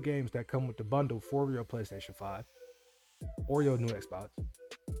total of 2 games that come with the bundle for your PlayStation 5 or your new Xbox.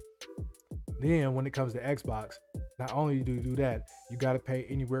 Then, when it comes to Xbox, not only do you do that, you got to pay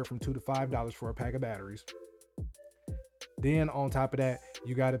anywhere from $2 to $5 for a pack of batteries. Then, on top of that,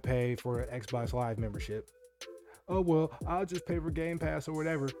 you got to pay for an Xbox Live membership. Oh, well, I'll just pay for Game Pass or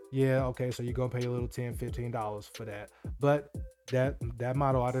whatever. Yeah, okay, so you're going to pay a little $10, $15 for that. But that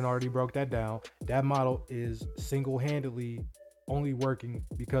model, I done already broke that down. That model is single-handedly only working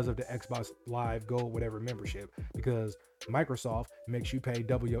because of the Xbox Live Gold whatever membership, because Microsoft makes you pay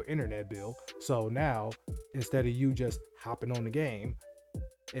double your internet bill. So now, instead of you just hopping on the game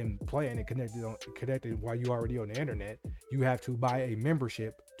and playing and connected while you already on the internet, you have to buy a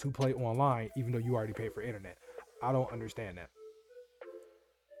membership to play online, even though you already paid for internet. I don't understand that.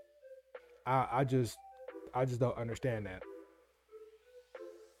 I just don't understand that.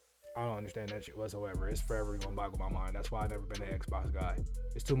 I don't understand that shit whatsoever. It's forever gonna boggle my mind. That's why I've never been an Xbox guy.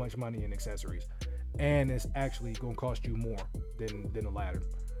 It's too much money in accessories, and it's actually gonna cost you more than the latter.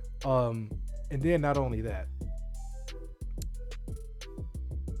 And then not only that,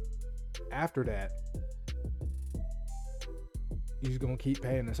 after that, you're just gonna keep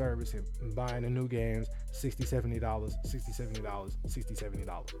paying the service and buying the new games, $60, $70, $60, $70, $60,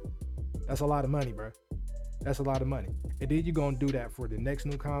 $70. That's a lot of money, bro. That's a lot of money. And then you're gonna do that for the next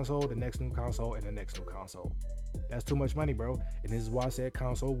new console, the next new console, and the next new console. That's too much money, bro. And this is why I said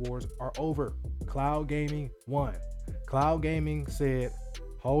console wars are over. Cloud gaming won. Cloud gaming said,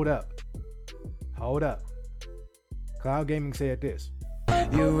 hold up. Cloud gaming said this.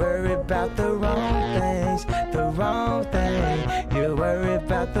 You worry about the wrong things, the wrong thing. You worry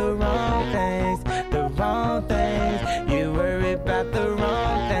about the wrong things, the wrong things. You worry about the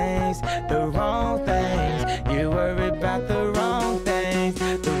wrong things, the wrong things. You worry about the wrong things,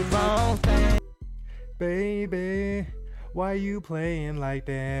 the wrong things. Baby, why you playing like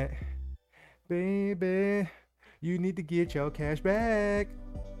that? Baby, you need to get your cash back.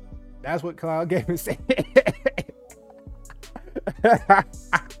 That's what cloud gaming said.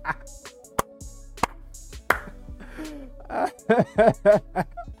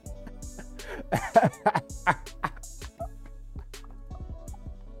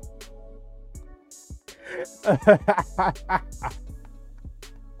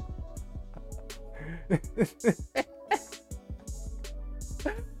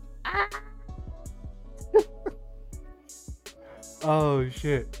 Oh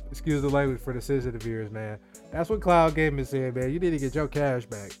shit. Excuse the language for the sensitive ears, man. That's what cloud gaming said, man. You need to get your cash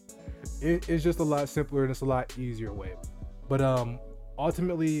back. It's just a lot simpler and it's a lot easier way. But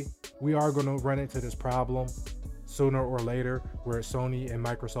ultimately, we are going to run into this problem sooner or later where Sony and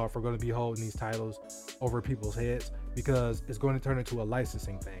Microsoft are going to be holding these titles over people's heads, because it's going to turn into a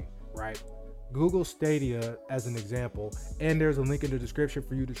licensing thing, right? Google Stadia as an example, and there's a link in the description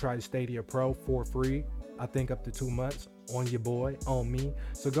for you to try Stadia Pro for free. I think up to 2 months on your boy, on me.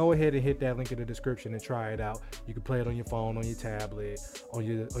 So go ahead and hit that link in the description and try it out. You can play it on your phone, on your tablet, on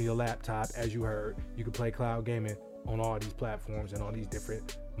your laptop, as you heard. You can play cloud gaming on all these platforms and all these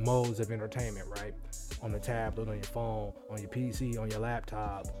different modes of entertainment, right? On the tablet, on your phone, on your PC, on your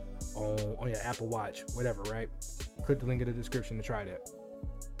laptop, on your Apple Watch, whatever, right? Click the link in the description to try that.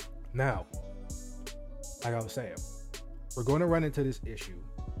 Now, like I was saying, we're going to run into this issue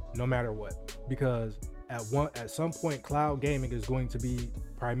no matter what, because at some point, cloud gaming is going to be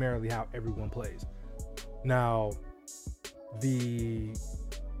primarily how everyone plays. Now, the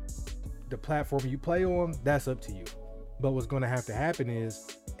platform you play on, that's up to you. But what's going to have to happen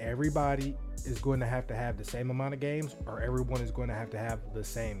is everybody is going to have the same amount of games, or everyone is going to have the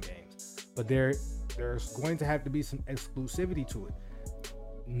same games. But there's going to have to be some exclusivity to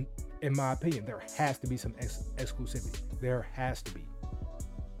it. In my opinion, there has to be some exclusivity. There has to be.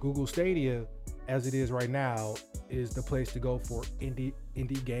 Google Stadia, as it is right now, is the place to go for indie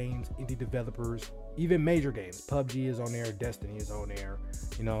games, indie developers, even major games. PUBG is on there, Destiny is on there,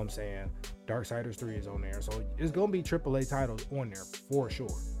 you know what I'm saying? Darksiders 3 is on there. So it's gonna be AAA titles on there for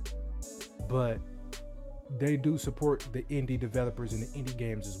sure. But they do support the indie developers and the indie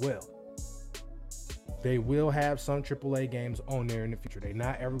games as well. They will have some AAA games on there in the future. They're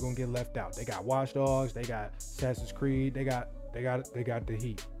not ever gonna get left out. They got Watch Dogs, they got Assassin's Creed, they got the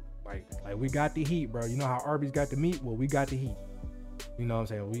heat. Like we got the heat, bro. You know how Arby's got the meat? Well, we got the heat. You know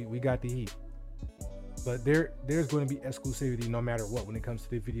what I'm saying? We got the heat. But there's going to be exclusivity no matter what when it comes to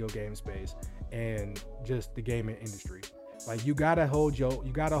the video game space and just the gaming industry. Like you gotta hold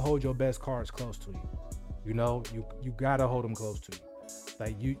your best cards close to you. You know, you gotta hold them close to you.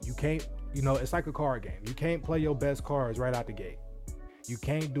 Like you can't, you know, it's like a card game. You can't play your best cards right out the gate. You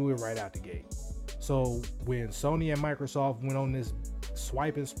can't do it right out the gate. So when Sony and Microsoft went on this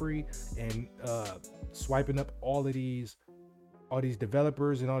swiping spree and swiping up all these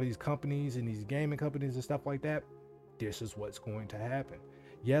developers and all these companies and these gaming companies and stuff like that, this is what's going to happen.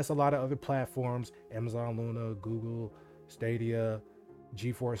 Yes, a lot of other platforms, Amazon Luna, Google, Stadia,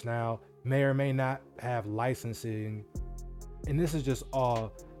 GeForce Now, may or may not have licensing. And this is just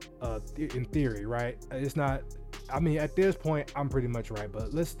all in theory, right? It's not, I mean, at this point, I'm pretty much right,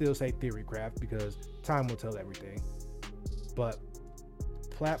 but let's still say theory craft because time will tell everything. But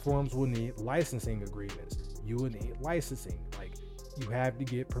platforms will need licensing agreements. You will need licensing. Like you have to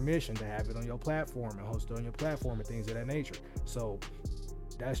get permission to have it on your platform and host it on your platform and things of that nature. So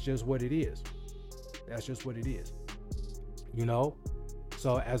that's just what it is. That's just what it is. You know?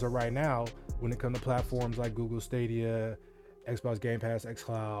 So as of right now, when it comes to platforms like Google Stadia, Xbox Game Pass,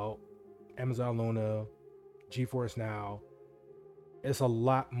 xCloud, Amazon Luna, GeForce Now, it's a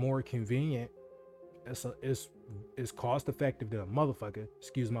lot more convenient. It's cost effective than a motherfucker.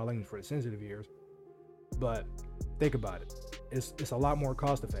 Excuse my language for the sensitive ears. But think about it. It's a lot more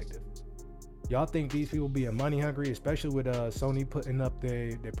cost effective. Y'all think these people being money hungry, especially with Sony putting up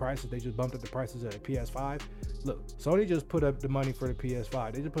their prices? They just bumped up the prices of the PS5. Look, Sony just put up the money for the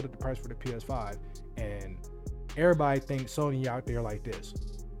PS5. They just put up the price for the PS5, and everybody thinks Sony out there like this.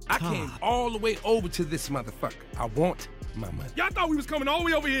 I came all the way over to this motherfucker. I want my money. Y'all thought we was coming all the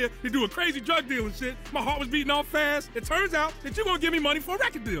way over here to do a crazy drug deal and shit. My heart was beating all fast. It turns out that you're gonna give me money for a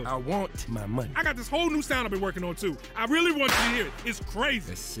record deal. I want my money. I got this whole new sound I've been working on too. I really want you to hear it. It's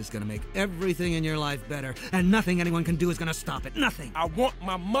crazy. This is gonna make everything in your life better, and nothing anyone can do is gonna stop it. Nothing. I want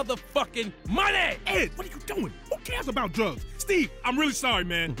my motherfucking money. Ed, what are you doing? Who cares about drugs? Steve, I'm really sorry,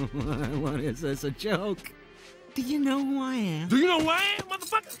 man. What is this, a joke? Do you know who I am? Do you know who I am,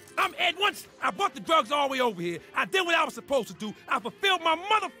 motherfucker? I'm Ed Once. I brought the drugs all the way over here. I did what I was supposed to do. I fulfilled my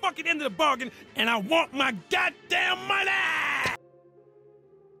motherfucking end of the bargain, and I want my goddamn money!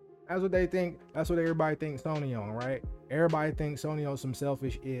 That's what they think. That's what everybody thinks Sony on, right? Everybody thinks Sony on some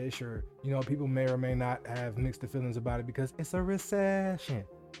selfish-ish, or, you know, people may or may not have mixed feelings about it because it's a recession.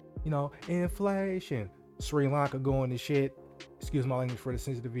 You know, inflation. Sri Lanka going to shit. Excuse my language for the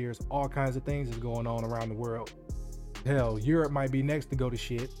sensitive ears. All kinds of things is going on around the world. Hell, Europe might be next to go to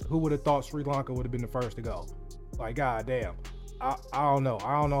shit. Who would have thought Sri Lanka would have been the first to go? Like, goddamn. I don't know.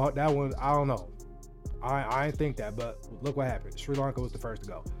 I don't know that one. I don't know. I ain't think that, but look what happened. Sri Lanka was the first to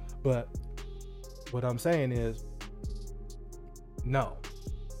go. But what I'm saying is, no.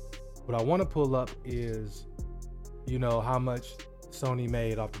 What I want to pull up is, you know, how much Sony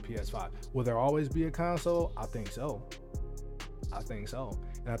made off the PS5. Will there always be a console? I think so. I think so.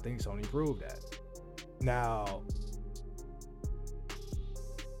 And I think Sony proved that. Now,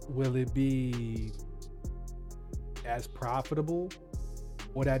 will it be as profitable?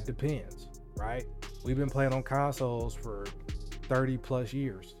 Well, that depends, right? We've been playing on consoles for 30 plus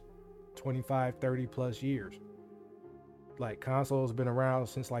years, 25, 30 plus years. Like, consoles been around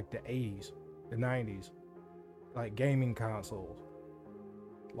since like the 80s, the 90s, like gaming consoles.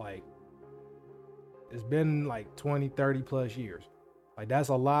 Like, it's been like 20, 30 plus years. Like, that's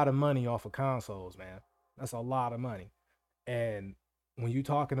a lot of money off of consoles, man. That's a lot of money. And when you're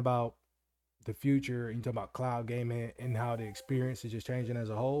talking about the future, and you talk about cloud gaming and how the experience is just changing as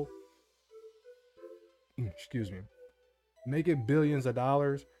a whole, excuse me, making billions of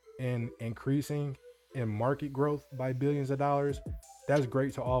dollars and increasing in market growth by billions of dollars, that's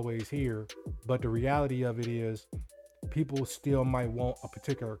great to always hear. But the reality of it is, people still might want a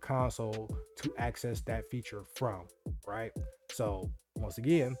particular console to access that feature from, right? So once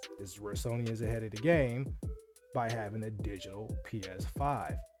again, this is where Sony is ahead of the game by having a digital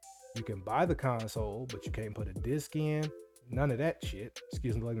PS5. You can buy the console, but you can't put a disc in, none of that shit.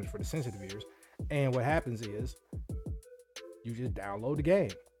 Excuse me, language for the sensitive ears. And what happens is, you just download the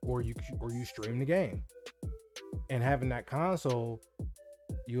game, or you stream the game. And having that console,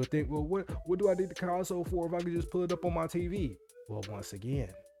 you'll think, well, what do I need the console for if I could just pull it up on my TV? Well, once again,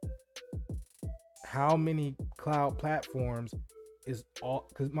 how many cloud platforms is all,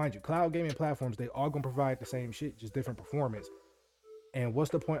 because mind you, cloud gaming platforms, they all gonna provide the same shit, just different performance. And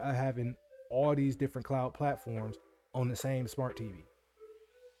what's the point of having all these different cloud platforms on the same smart TV?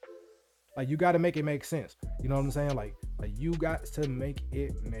 Like, you got to make it make sense. You know what I'm saying? Like you got to make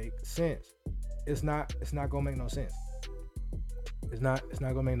it make sense. It's not gonna make no sense. It's not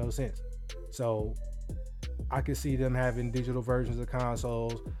gonna make no sense. So I could see them having digital versions of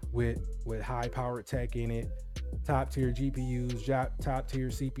consoles with high powered tech in it, top tier GPUs, top tier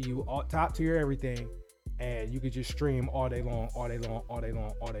CPU, top tier everything, and you could just stream all day long,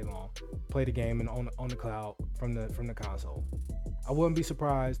 play the game and on the cloud from the console. I wouldn't be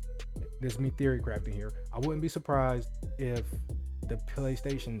surprised. This is me theory crafting here. I wouldn't be surprised if the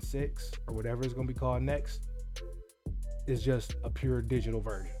PlayStation 6 or whatever it's gonna be called next is just a pure digital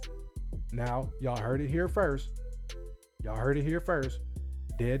version. Now, y'all heard it here first.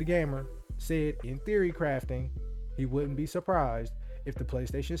 Dead Gamer said in theory crafting, he wouldn't be surprised if the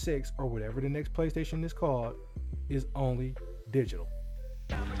PlayStation 6 or whatever the next PlayStation is called is only digital.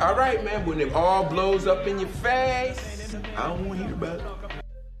 All right, man, when it all blows up in your face, I don't want to hear about it.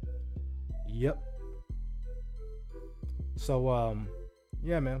 Yep. So,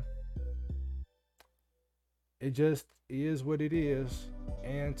 yeah, man. It just is what it is.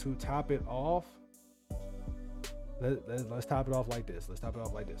 And to top it off, let's top it off like this. All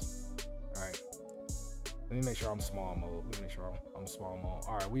right. Let me make sure I'm small mode. I'm small mode.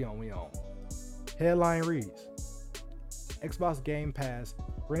 All right, we on. Headline reads: Xbox Game Pass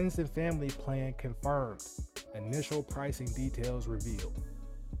Friends and Family Plan confirmed. Initial pricing details revealed.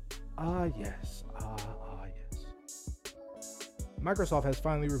 Yes. Microsoft has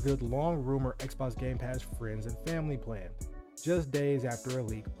finally revealed the long-rumored Xbox Game Pass Friends and Family Plan, just days after a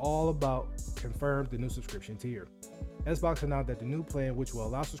leak all about confirmed the new subscription tier. Xbox announced that the new plan, which will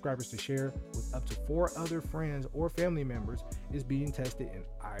allow subscribers to share with up to 4 other friends or family members, is being tested in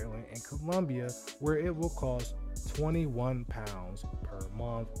Ireland and Colombia, where it will cost £21 per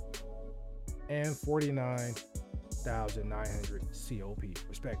month and 49,900 COP,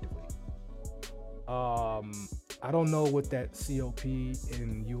 respectively. I don't know what that COP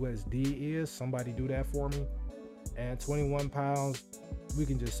in USD is. Somebody do that for me. And £21, we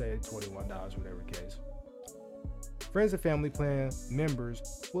can just say $21, whatever the case. Friends and family plan members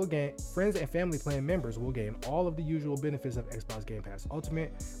will gain all of the usual benefits of Xbox Game Pass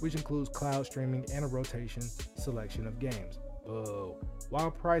Ultimate, which includes cloud streaming and a rotation selection of games. While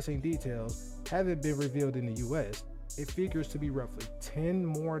pricing details haven't been revealed in the US, it figures to be roughly $10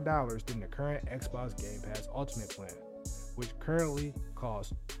 more than the current Xbox Game Pass Ultimate plan, which currently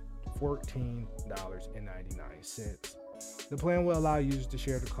costs $14.99. The plan will allow users to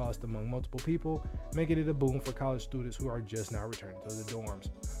share the cost among multiple people, making it a boon for college students who are just now returning to the dorms.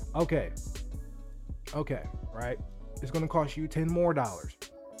 Okay, right? It's going to cost you $10 more.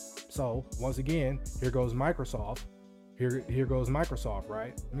 So once again, here goes Microsoft. Here goes Microsoft,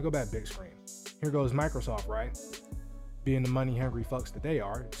 right? Let me go back big screen. Here goes Microsoft, right? Being the money hungry fucks that they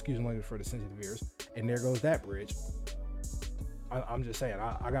are. Excuse me for the sensitive ears. And there goes that bridge. I'm just saying,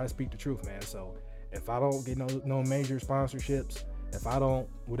 I gotta speak the truth, man. So if I don't get no major sponsorships, if I don't,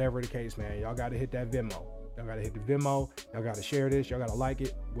 whatever the case, man, y'all gotta hit that Venmo. Y'all gotta hit the Venmo. Y'all gotta share this. Y'all gotta like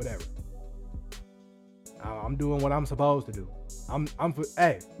it. Whatever. I'm doing what I'm supposed to do.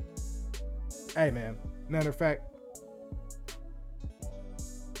 Hey, man. Matter of fact,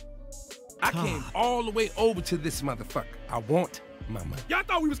 I came all the way over to this motherfucker. I want my money. Y'all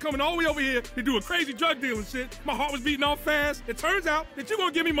thought we was coming all the way over here to do a crazy drug deal and shit. My heart was beating all fast. It turns out that you're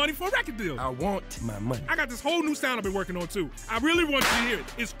gonna give me money for a record deal. I want my money. I got this whole new sound I've been working on too. I really want you to hear it.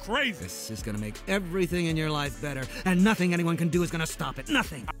 It's crazy. This is gonna make everything in your life better, and nothing anyone can do is gonna stop it.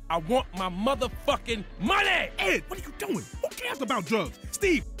 Nothing. I want my motherfucking money. Ed, what are you doing? Who cares about drugs?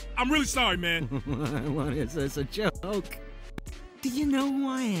 Steve, I'm really sorry, man. It's a joke. Do you know who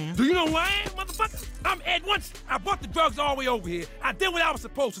I am? Do you know who I am, motherfucker? I'm Ed Once. I brought the drugs all the way over here. I did what I was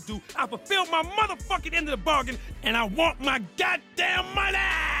supposed to do. I fulfilled my motherfucking end of the bargain, and I want my goddamn money!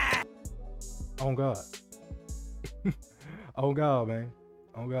 On God. On God, man.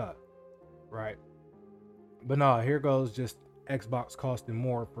 On God. Right. But nah, here goes just Xbox costing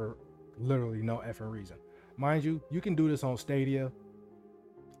more for literally no effing reason. Mind you, you can do this on Stadia.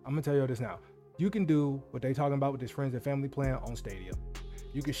 I'm gonna tell you this now. You can do what they talking about with this friends and family plan on Stadia.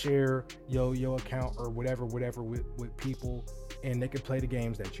 You can share your account or whatever with people, and they can play the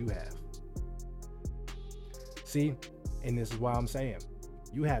games that you have. See, and this is why I'm saying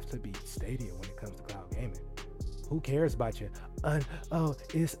you have to beat Stadia when it comes to cloud gaming. Who cares about you? Oh,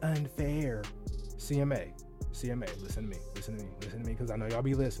 it's unfair. CMA, listen to me, because I know y'all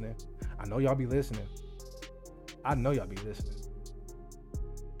be listening. I know y'all be listening.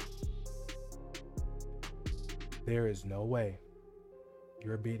 There is no way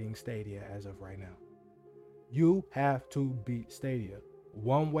you're beating Stadia as of right now. You have to beat Stadia.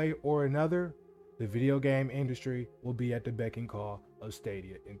 One way or another, the video game industry will be at the beck and call of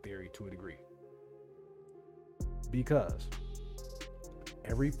Stadia in theory to a degree. Because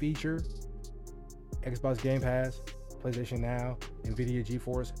every feature, Xbox Game Pass, PlayStation Now, Nvidia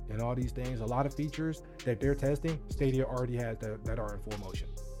GeForce, and all these things, a lot of features that they're testing, Stadia already has that are in full motion.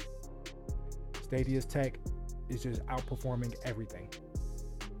 Stadia's tech is just outperforming everything.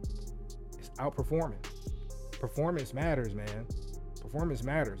 It's outperforming. Performance matters, man. Performance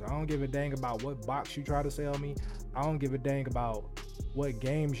matters. I don't give a dang about what box you try to sell me. I don't give a dang about what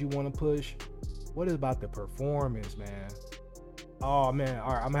games you want to push. What is about the performance, man? Oh man,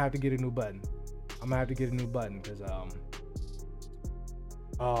 all right, I'm gonna have to get a new button. Because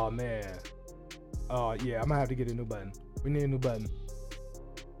oh man. Oh yeah, I'm gonna have to get a new button. We need a new button.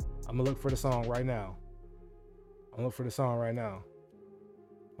 I'm gonna look for the song right now. Hold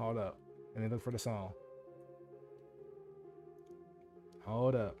up. Let me look for the song.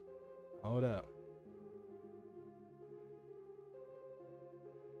 Hold up.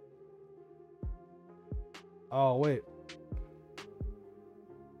 Oh, wait.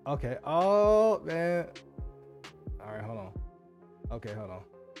 Okay. Oh, man. All right, hold on. Okay, hold on.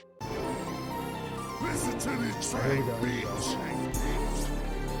 Listen to the track beats.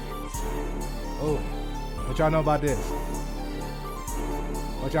 Oh, what y'all know about this?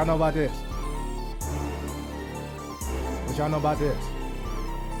 What y'all know about this?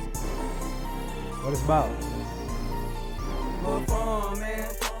 What it's about?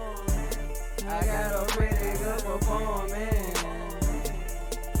 Performance. I got a pretty good performance.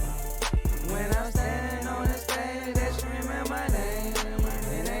 When I'm standing on the stage, they screaming my name.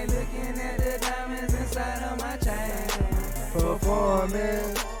 And they looking at the diamonds inside of my chain.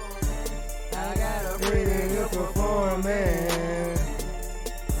 Performance. I got a pretty good performance.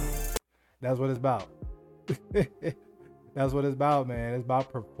 That's what it's about. That's what it's about, man. It's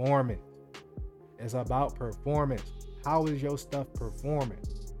about performance. How is your stuff performing?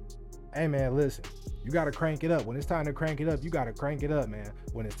 Hey, man, listen. You got to crank it up. When it's time to crank it up, you got to crank it up, man.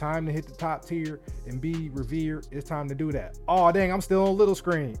 When it's time to hit the top tier and be revered, it's time to do that. Oh, dang, I'm still on little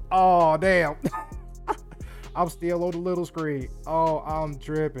screen. Oh, damn. I'm still on the little screen. Oh, I'm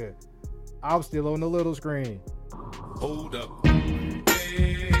tripping. I'm still on the little screen. Hold up.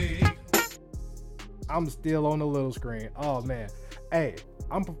 Hey. I'm still on the little screen. Oh, man. Hey,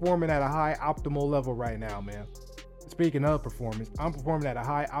 I'm performing at a high optimal level right now, man. Speaking of performance, I'm performing at a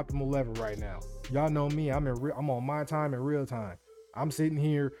high optimal level right now. Y'all know me. I'm on my time in real time. I'm sitting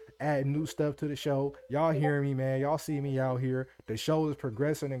here adding new stuff to the show. Y'all hear me, man. Y'all see me out here. The show is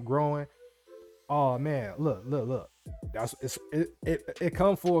progressing and growing. Oh man, look. It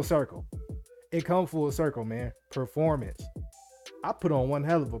come full circle. It come full circle, man. Performance. I put on one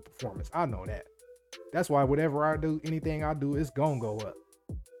hell of a performance. I know that. That's why whatever I do, anything I do, it's gonna go up.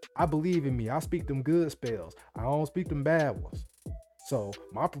 I believe in me. I speak them good spells. I don't speak them bad ones. So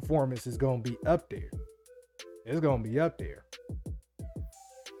my performance is gonna be up there. It's gonna be up there.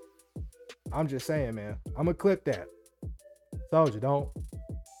 I'm just saying, man. I'm gonna clip that. Told you, don't.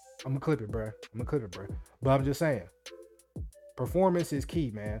 I'm gonna clip it, bruh. But I'm just saying, performance is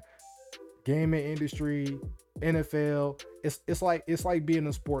key, man. Gaming industry, NFL. It's like being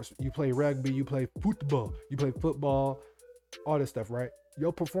in sports. You play rugby, you play football, all this stuff, right?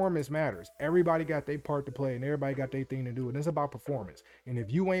 Your performance matters. Everybody got their part to play and everybody got their thing to do. And it's about performance. And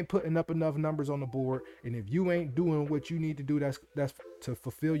if you ain't putting up enough numbers on the board, and if you ain't doing what you need to do, that's to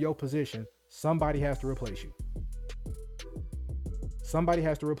fulfill your position, somebody has to replace you. Somebody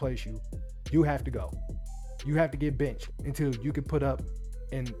has to replace you. You have to go. You have to get benched until you can put up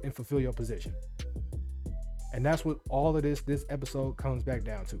and fulfill your position. And that's what all of this episode comes back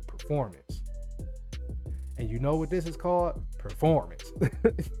down to, performance. And you know what this is called? Performance.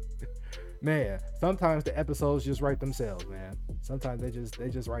 Man, sometimes the episodes just write themselves, man. Sometimes they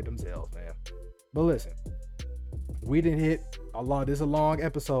just write themselves, man. But listen, we didn't hit a lot. This is a long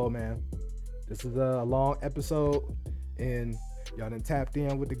episode, man. This is a long episode, and y'all done tapped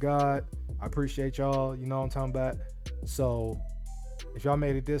in with the God. I appreciate y'all. You know what I'm talking about. So if y'all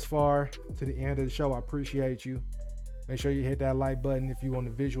made it this far to the end of the show, I appreciate you. Make sure you hit that like button if you on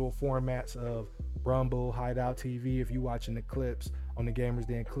the visual formats of Rumble, Hideout TV, if you watching the clips on the Gamers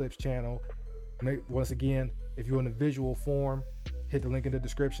Den Clips channel. Once again, if you're in the visual form, hit the link in the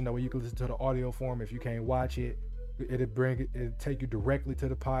description. That way you can listen to the audio form if you can't watch it. It'll take you directly to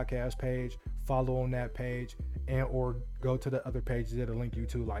the podcast page. Follow on that page, and or go to the other pages that'll link you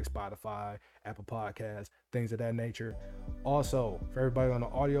to, like Spotify, Apple Podcasts, things of that nature. Also, for everybody on the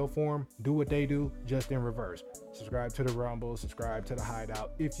audio form, do what they do, just in reverse. Subscribe to the Rumble, subscribe to the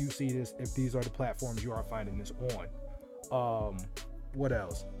Hideout if you see this, if these are the platforms you are finding this on. What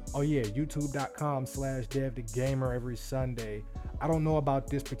else? Oh yeah, youtube.com/DevTheGamer every Sunday. I don't know about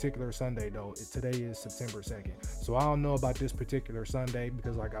this particular Sunday though. Today is September 2nd. So I don't know about this particular Sunday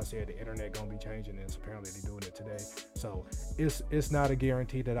because, like I said, the internet gonna be changing, and apparently they're doing it today. So it's not a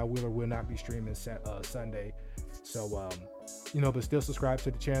guarantee that I will or will not be streaming Sunday. So but still subscribe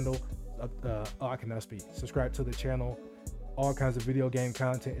to the channel. I cannot speak. Subscribe to the channel. All kinds of video game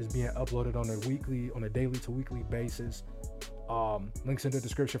content is being uploaded on a daily to weekly basis. Links in the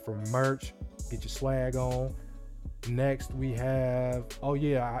description for merch. Get your swag on. Next we have,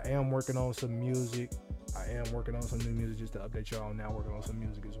 I am working on some music. I am working on some new music just to update y'all. Now working on some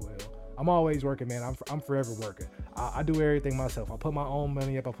music as well. I'm always working, man. I'm forever working. I do everything myself. I put my own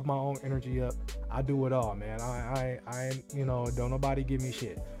money up. I put my own energy up. I do it all, man. I don't nobody give me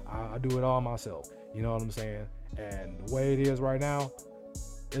shit. I do it all myself. You know what I'm saying? And the way it is right now,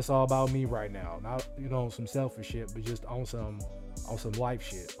 it's all about me right now. Not some selfish shit, but just on some life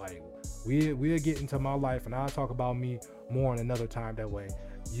shit. Like we'll get into my life, and I'll talk about me more in another time. That way,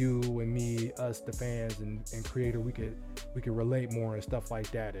 you and me, us, the fans and creator, we could relate more and stuff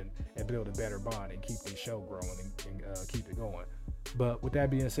like that, and build a better bond and keep this show growing and keep it going. But with that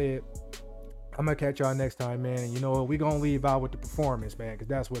being said, I'm gonna catch y'all next time, man. And you know what? We gonna leave out with the performance, man, because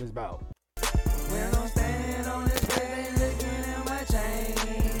that's what it's about. When I'm standing on this bed, looking at my chain.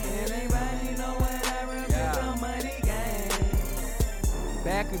 Anybody know what I represent? The money game.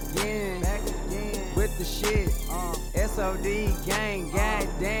 Back again with the shit. SOD gang,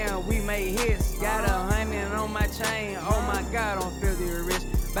 goddamn, we made hits. Got 100 on my chain. Oh my God, I'm filthy rich.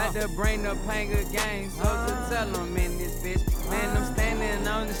 About to bring the Panga gang, so to tell them in this bitch. Man, I'm standing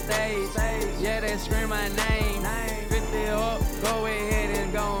on the stage. Yeah, they scream my name. 50 up, go ahead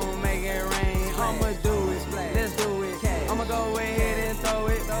and go and make it rain. I'ma do it, let's do it. I'ma go ahead and throw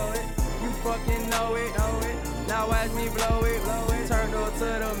it. You fucking know it. Now watch me blow it. Turn up to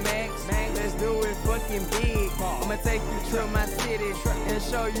the max. Let's do it fucking big. I'ma take you to my city and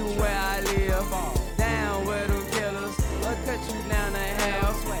show you where I live. Down where them killers, I'll cut you down the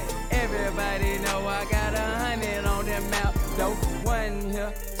house. Everybody know I got 100 on them mouth. Dope, 1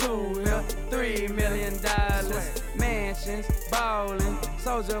 here, 2 here, $3 million. Mansions, ballin',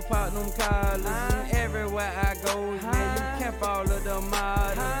 soldier pop them collars. And everywhere I go, man, you can't follow the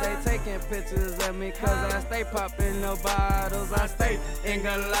models. They taking pictures of me cause I stay popping the bottles. I stay in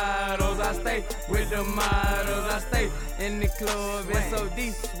gelatos, I stay with the models. I stay in the club,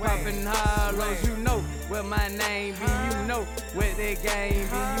 SOD, popping hollows. You know what my name be, you know what the game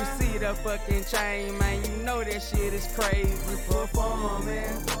be. You see the fucking chain, man, you know that shit is crazy.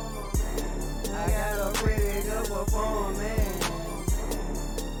 Performance, I got a pretty good performance.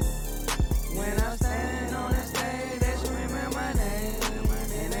 When I'm standing on the stage, they screaming my name,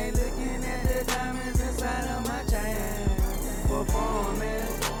 and they looking at the diamonds inside of my chain.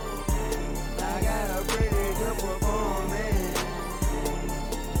 Performance, I got a pretty good performance.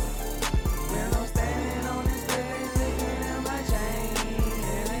 When I'm standing on the stage, looking at my chain,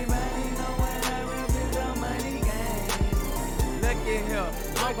 anybody know what I represent? The money game. Look at here,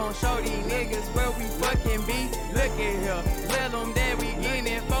 I'm gon' show these niggas where we fucking be. Look at here, tell them that we in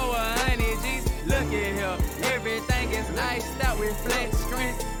it for 100 G's. Look at here, everything is iced out with flat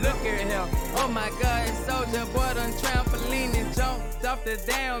screen. Look at here, Yeah, oh my God, soldier boy done trampoline and jumped off the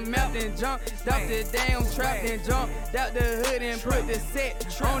damn mountain, jumped off the damn trap and jumped out the hood and put the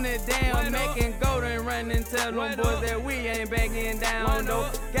set on the damn Mac and go and run and tell them boys that we ain't backing down though.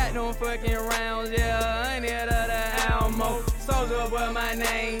 Got no fucking rounds, yeah, I need the ammo. Soldier boy my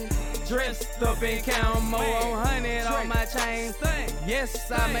name, dressed up in camo, 100 on my chain.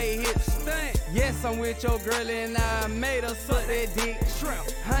 Yes, I made hits. Yes, I'm with your girl and I made her suck that dick.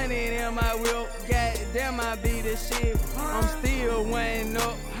 100 in my whip, goddamn I be the shit. I'm still weighing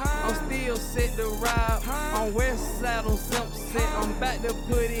up, I'm still set to ride. On West Side on Simpson, I'm about to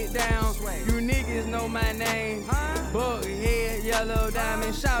put it down. You niggas know my name, Bughead, Yellow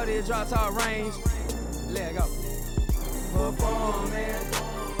Diamond, shout it, drop top range. Let go. Performance,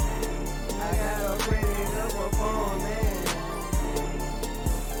 I got a pretty good performance.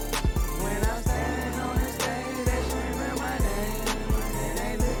 When I'm standing on the stage, they screaming my name. And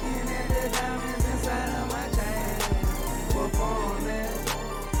they looking at the diamonds inside of my chain. Performance,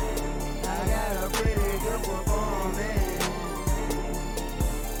 I got a pretty good performance.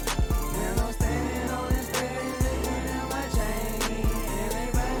 When I'm standing on the stage, they looking at my chain.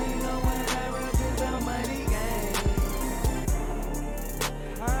 Everybody know when I represent the money game.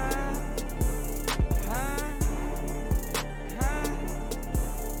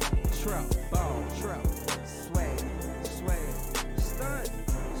 Trump.